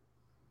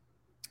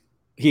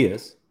 He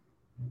is.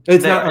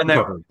 It's not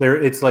uncovered.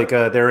 It's like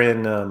they're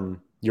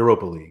in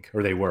Europa League,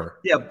 or they were.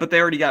 Yeah, but they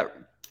already got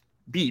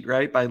beat,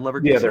 right, by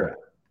Leverkusen. Yeah, they're out.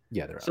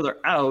 Yeah, they're out. So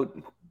they're out.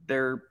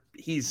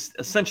 He's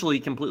essentially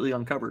completely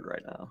uncovered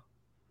right now.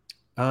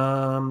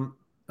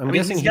 I'm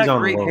guessing he's got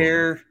on great loan.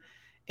 hair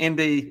and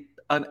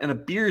a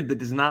beard that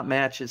does not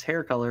match his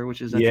hair color,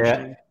 which is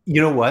interesting. Yeah.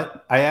 You know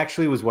what? I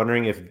actually was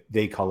wondering if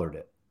they colored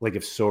it, like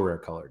if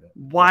Sorare colored it.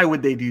 Why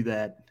would they do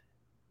that?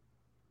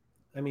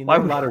 I mean, there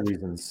are a lot of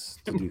reasons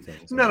to do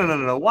things.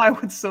 No. Why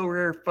would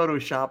Sorare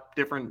Photoshop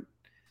different?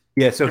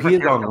 Yeah, so he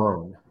is on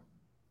loan.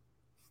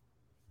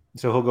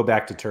 So he'll go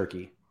back to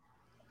Turkey.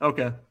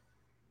 Okay.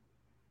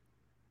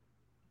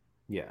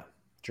 Yeah,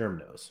 Germ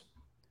knows.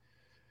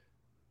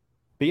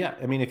 But yeah,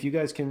 I mean, if you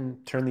guys can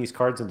turn these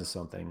cards into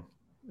something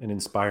and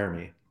inspire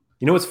me.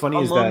 You know what's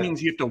funny is that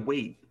means you have to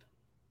wait.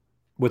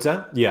 What's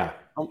that? Yeah.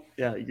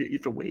 Yeah, you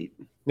have to wait.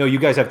 No, you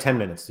guys have 10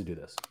 minutes to do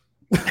this.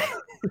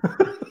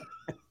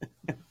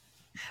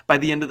 By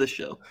the end of the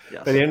show.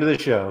 Yes. By the end of the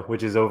show,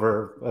 which is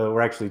over,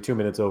 we're actually 2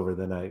 minutes over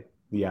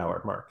the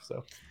hour mark.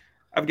 So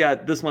I've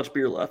got this much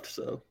beer left.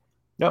 So.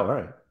 Oh, all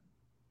right.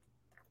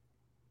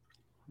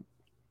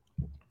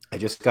 I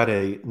just got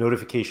a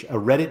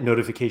Reddit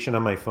notification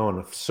on my phone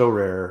of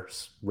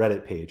Sorare's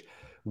Reddit page.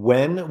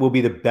 When will be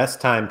the best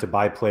time to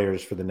buy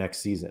players for the next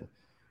season?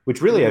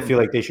 Which really, I feel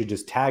like they should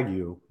just tag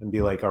you and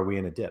be like, "Are we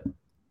in a dip?"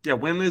 Yeah,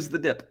 when is the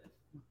dip?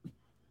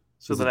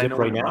 So is that the I dip know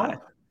right now. Buy.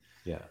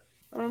 Yeah,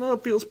 I don't know.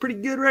 It feels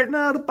pretty good right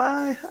now to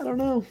buy. I don't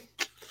know.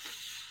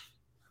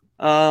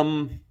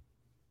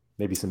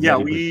 Maybe some. Yeah,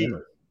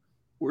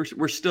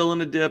 we're still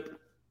in a dip.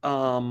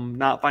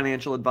 Not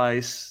financial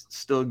advice.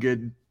 Still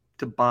good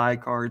to buy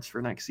cards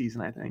for next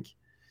season, I think.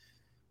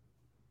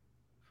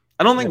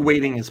 I don't think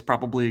waiting is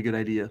probably a good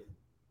idea.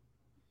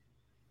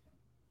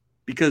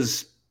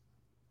 Because,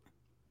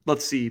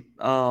 let's see,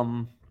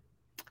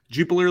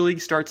 Jupiler League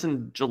starts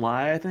in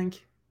July, I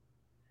think.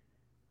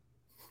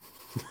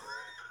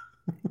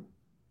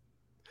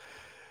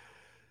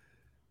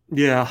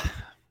 Yeah.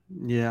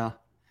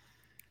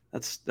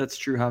 That's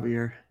true,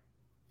 Javier.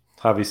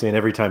 Javi saying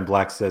every time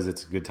Black says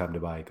it's a good time to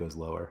buy, it goes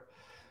lower.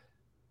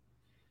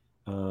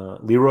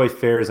 Leroy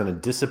Fair is on a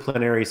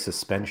disciplinary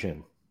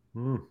suspension.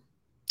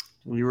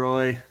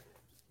 Leroy.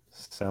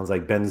 Sounds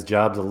like Ben's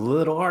job's a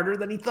little harder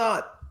than he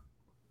thought.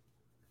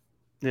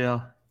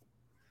 Yeah.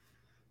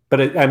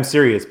 But I'm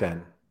serious,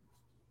 Ben.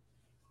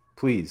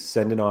 Please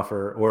send an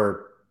offer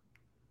or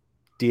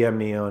DM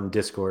me on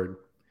Discord,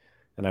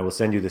 and I will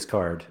send you this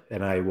card,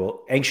 and I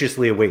will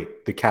anxiously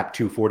await the Cap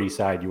 240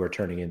 side you are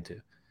turning into.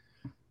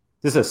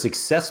 This is a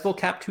successful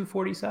Cap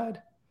 240 side?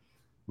 I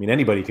mean,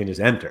 anybody can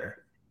just enter.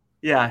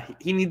 Yeah,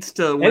 he needs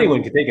to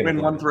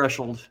win one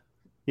threshold.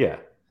 Yeah.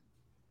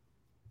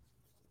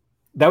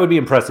 That would be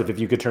impressive if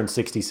you could turn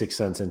 66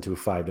 cents into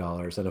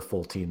 $5 and a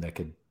full team that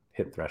could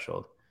hit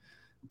threshold.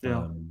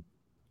 Yeah.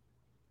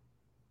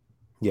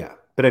 Yeah.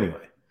 But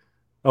anyway.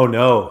 Oh,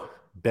 no.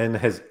 Ben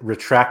has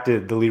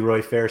retracted the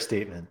Leroy Fair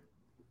statement.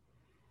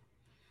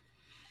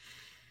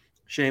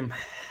 Shame.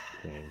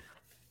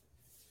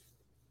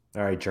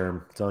 All right,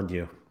 Germ. It's on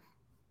you.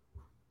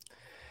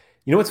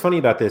 You know what's funny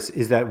about this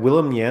is that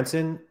Willem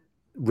Jansen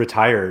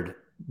retired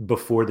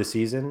before the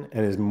season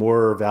and is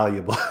more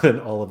valuable than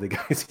all of the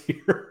guys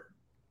here.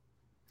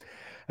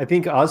 I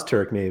think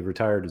Ozturk may have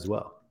retired as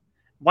well.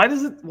 Why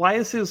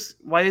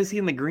is he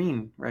in the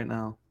green right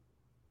now?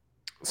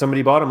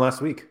 Somebody bought him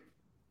last week.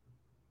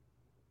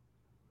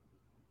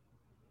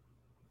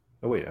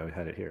 Oh wait, I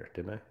had it here,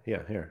 didn't I?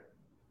 Yeah, here.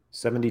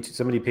 72.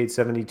 Somebody paid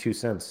 72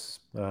 cents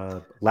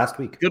last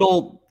week. Good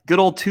old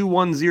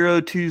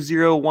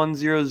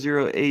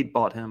 210201008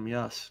 bought him.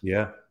 Yes.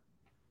 Yeah.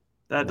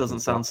 That doesn't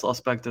sound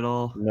suspect at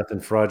all.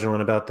 Nothing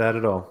fraudulent about that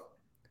at all.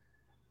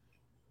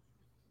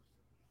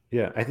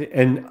 Yeah, I think,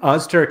 and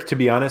Ozturk, to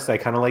be honest, I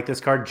kind of like this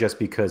card just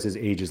because his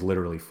age is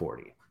literally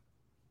 40.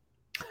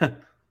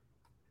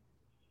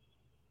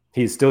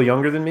 He's still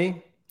younger than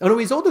me. Oh no,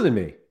 he's older than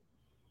me.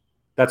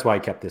 That's why I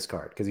kept this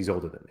card, because he's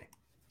older than me.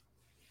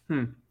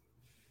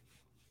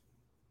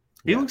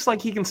 He looks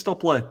like he can still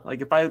play.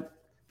 Like if I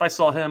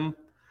saw him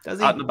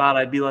out and about,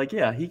 I'd be like,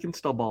 yeah, he can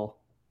still ball.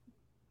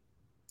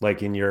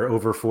 Like in your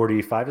over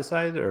 45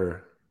 aside,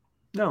 or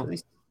no,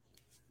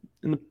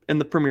 in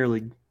the Premier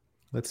League.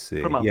 Let's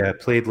see. Yeah,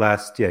 played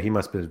last. Yeah, he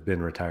must have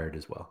been retired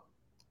as well.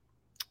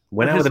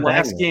 Went out with a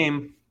last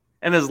game.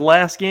 And his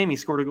last game, he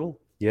scored a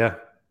goal. Yeah.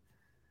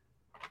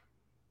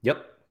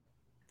 Yep.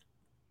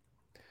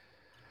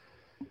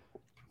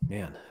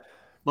 Man.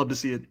 Love to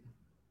see it.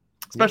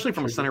 Especially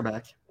from a center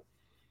back.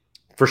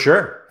 For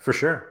sure. For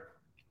sure.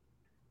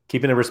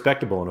 Keeping it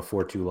respectable in a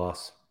 4-2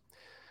 loss.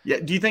 Yeah.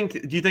 Do you think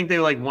they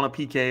like won a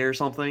PK or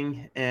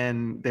something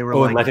and they were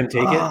and let him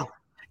take it?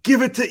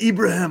 Give it to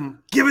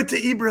Ibrahim. Give it to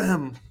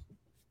Ibrahim.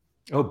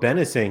 Oh, Ben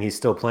is saying he's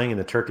still playing in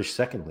the Turkish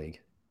second league.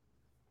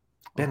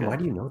 Ben, why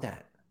do you know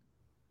that?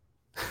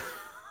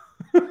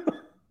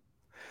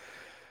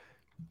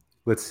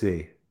 Let's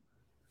see.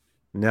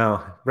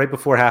 No, right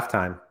before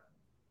halftime.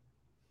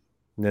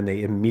 And then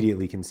they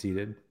immediately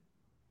conceded.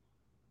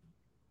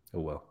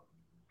 Oh, well.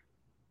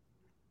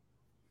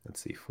 Let's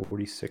see,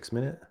 46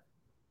 minute.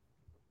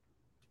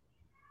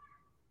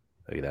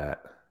 Look at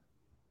that.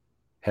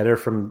 Header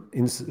from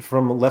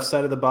left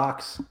side of the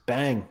box.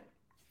 Bang.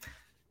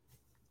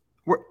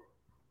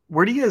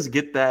 Where do you guys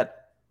get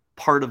that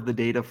part of the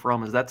data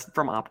from? Is that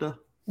from Opta?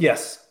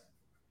 Yes.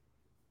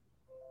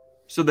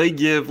 So they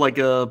give like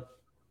a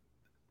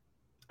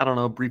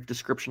brief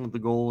description of the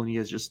goal and you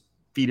guys just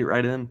feed it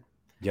right in?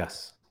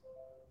 Yes.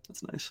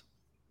 That's nice.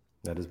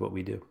 That is what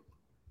we do.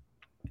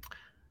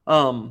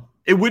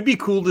 It would be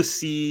cool to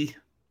see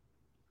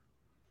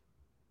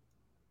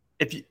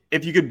if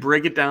you could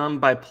break it down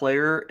by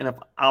player and if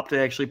Opta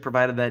actually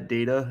provided that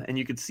data and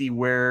you could see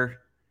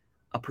where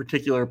a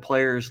particular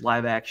player's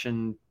live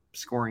action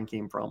scoring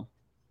came from.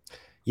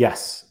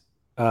 Yes.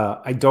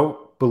 I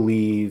don't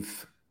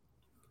believe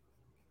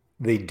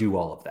they do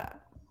all of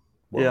that.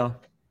 Well,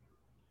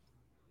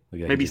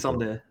 yeah. Maybe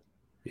someday.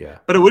 Yeah.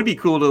 But it would be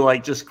cool to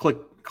like just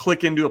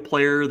click into a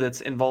player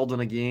that's involved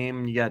in a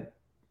game. You got,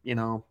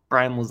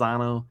 Brian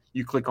Lozano,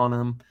 you click on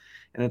him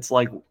and it's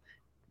like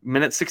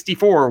minute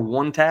 64,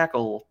 1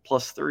 tackle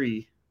plus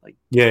 3. Like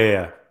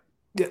Yeah.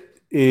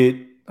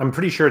 I'm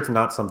pretty sure it's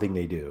not something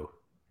they do.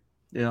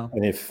 Yeah.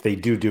 And if they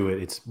do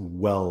it, it's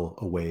well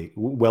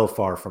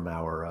far from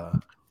our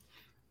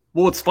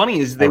Well, what's funny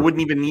is they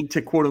wouldn't even need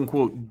to quote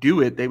unquote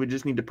do it. They would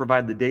just need to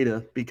provide the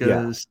data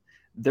because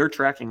they're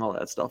tracking all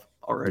that stuff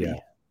already.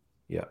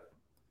 Yeah.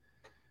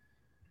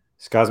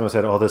 Skazmo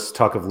said, all this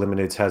talk of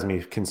limiteds has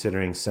me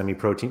considering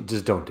semi-pro team.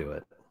 Just don't do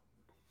it.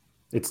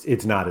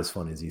 It's not as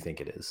fun as you think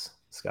it is,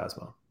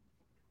 Skazmo.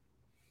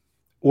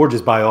 Or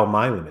just buy all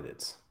my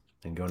limiteds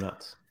and go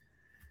nuts.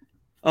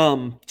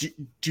 Do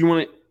you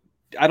want to?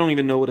 I don't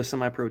even know what a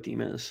semi-pro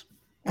team is.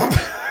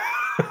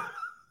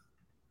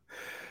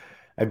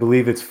 I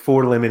believe it's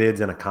 4 limiteds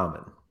and a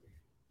common.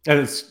 And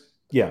it's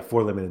 4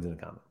 limiteds and a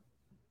common.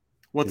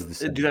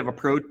 Do they have a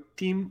pro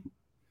team?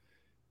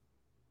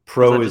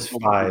 Pro is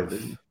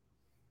 5.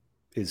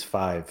 Is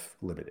 5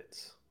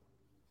 limiteds.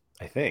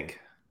 I think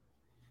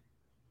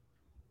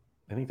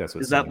that's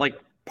what. Is that like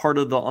part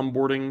of the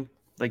onboarding?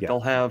 Like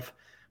they'll have,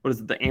 what is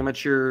it? The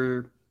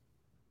amateur.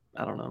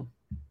 I don't know.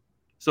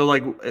 So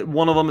like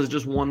one of them is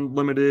just 1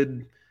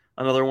 limited.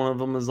 Another one of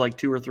them is like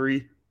 2 or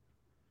 3.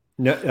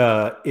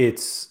 No,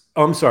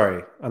 I'm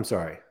sorry.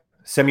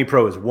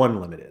 Semi-pro is 1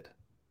 limited.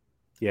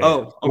 Yeah.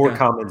 Oh, okay. 4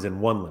 commons and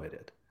 1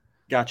 limited.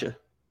 Gotcha.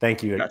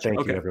 Thank you.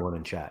 Thank you, everyone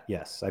in chat.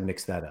 Yes, I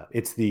mixed that up.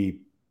 It's the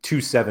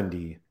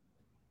 270.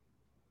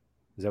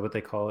 Is that what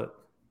they call it?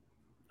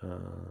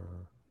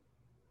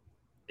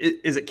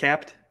 Is it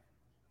capped?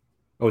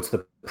 Oh, it's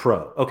the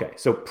pro. Okay,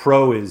 so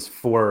pro is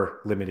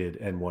 4 limited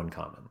and 1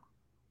 common.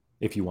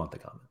 If you want the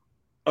common.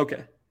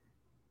 Okay.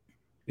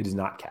 It is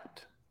not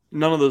capped.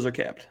 None of those are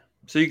capped.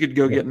 So you could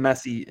go get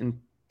Messi and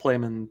play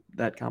him in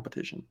that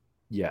competition.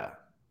 Yeah,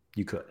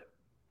 you could.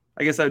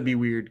 I guess that would be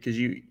weird because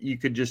you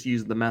could just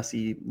use the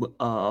Messi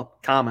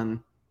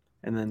common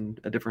and then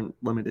a different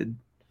limited.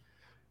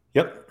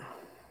 Yep.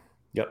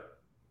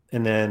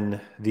 And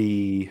then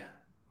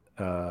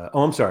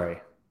I'm sorry.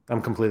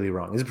 I'm completely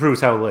wrong. This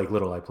proves how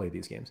little I play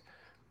these games.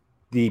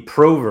 The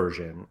pro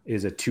version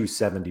is a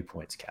 270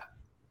 points cap.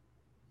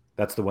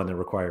 That's the one that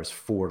requires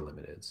 4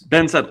 limiteds.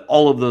 Ben said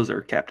all of those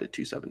are capped at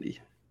 270.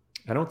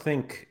 I don't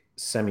think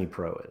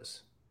semi-pro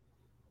is.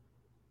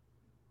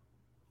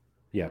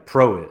 Yeah,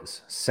 pro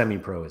is.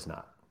 Semi-pro is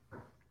not.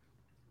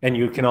 And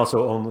you can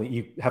also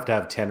you have to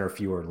have 10 or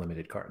fewer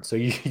limited cards. So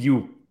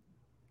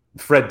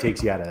Fred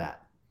takes you out of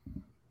that.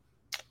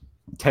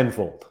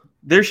 Tenfold.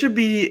 There should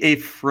be a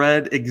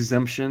Fred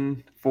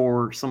exemption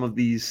for some of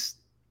these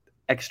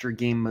extra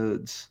game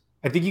modes.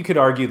 I think you could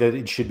argue that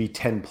it should be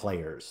 10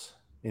 players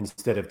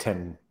instead of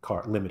 10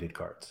 limited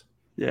cards.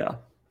 Yeah.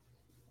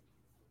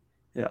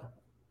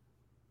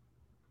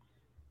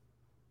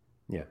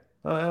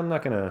 I'm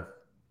not gonna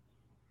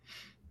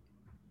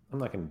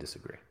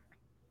disagree.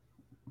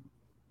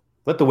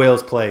 Let the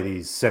whales play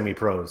these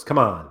semi-pros. Come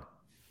on.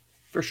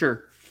 For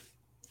sure.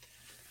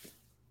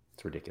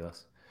 It's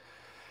ridiculous.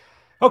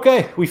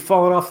 Okay, we've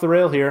fallen off the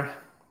rail here.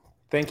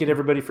 Thank you to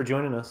everybody for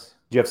joining us.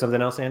 Do you have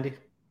something else, Andy?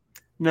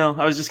 No,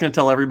 I was just going to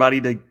tell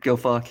everybody to go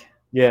fuck.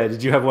 Yeah.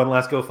 Did you have one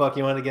last go fuck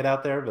you want to get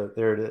out there? But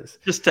there it is.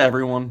 Just to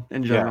everyone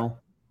in general.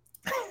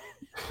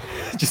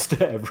 Yeah. Just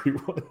to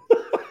everyone.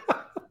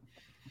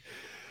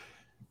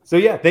 So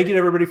yeah, thank you to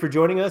everybody for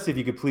joining us. If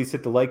you could please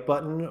hit the like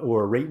button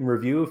or rate and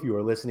review if you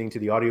are listening to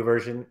the audio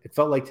version. It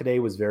felt like today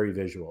was very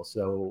visual,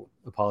 so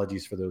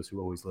apologies for those who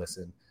always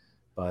listen.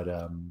 But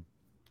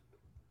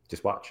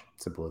just watch.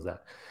 Simple as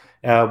that.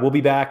 We'll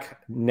be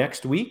back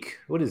next week.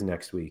 What is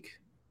next week?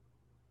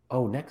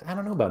 Oh, I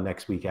don't know about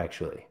next week,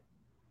 actually.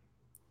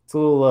 It's a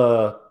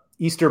little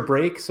Easter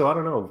break, so I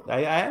don't know.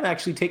 I am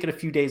actually taking a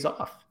few days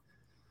off.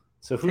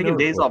 So who Taking knows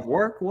days off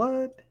work?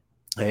 What?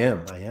 I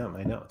am.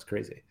 I know. It's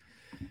crazy.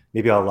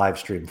 Maybe I'll live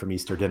stream from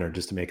Easter dinner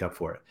just to make up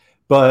for it.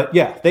 But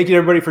yeah, thank you to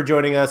everybody for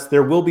joining us.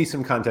 There will be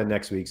some content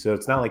next week, so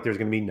it's not like there's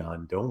going to be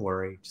none. Don't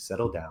worry. Just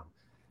settle down.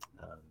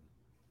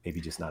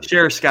 Maybe just not.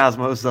 Share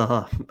Scosmo's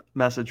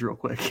message real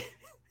quick.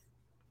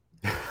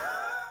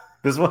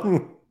 This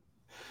one?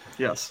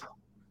 Yes.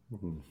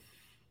 Mm-hmm.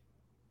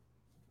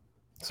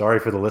 Sorry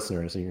for the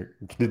listeners.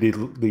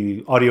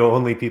 The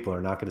audio-only people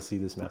are not going to see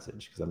this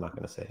message because I'm not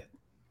going to say it.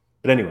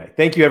 But anyway,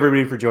 thank you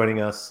everybody for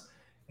joining us,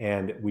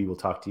 and we will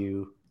talk to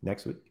you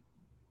next week.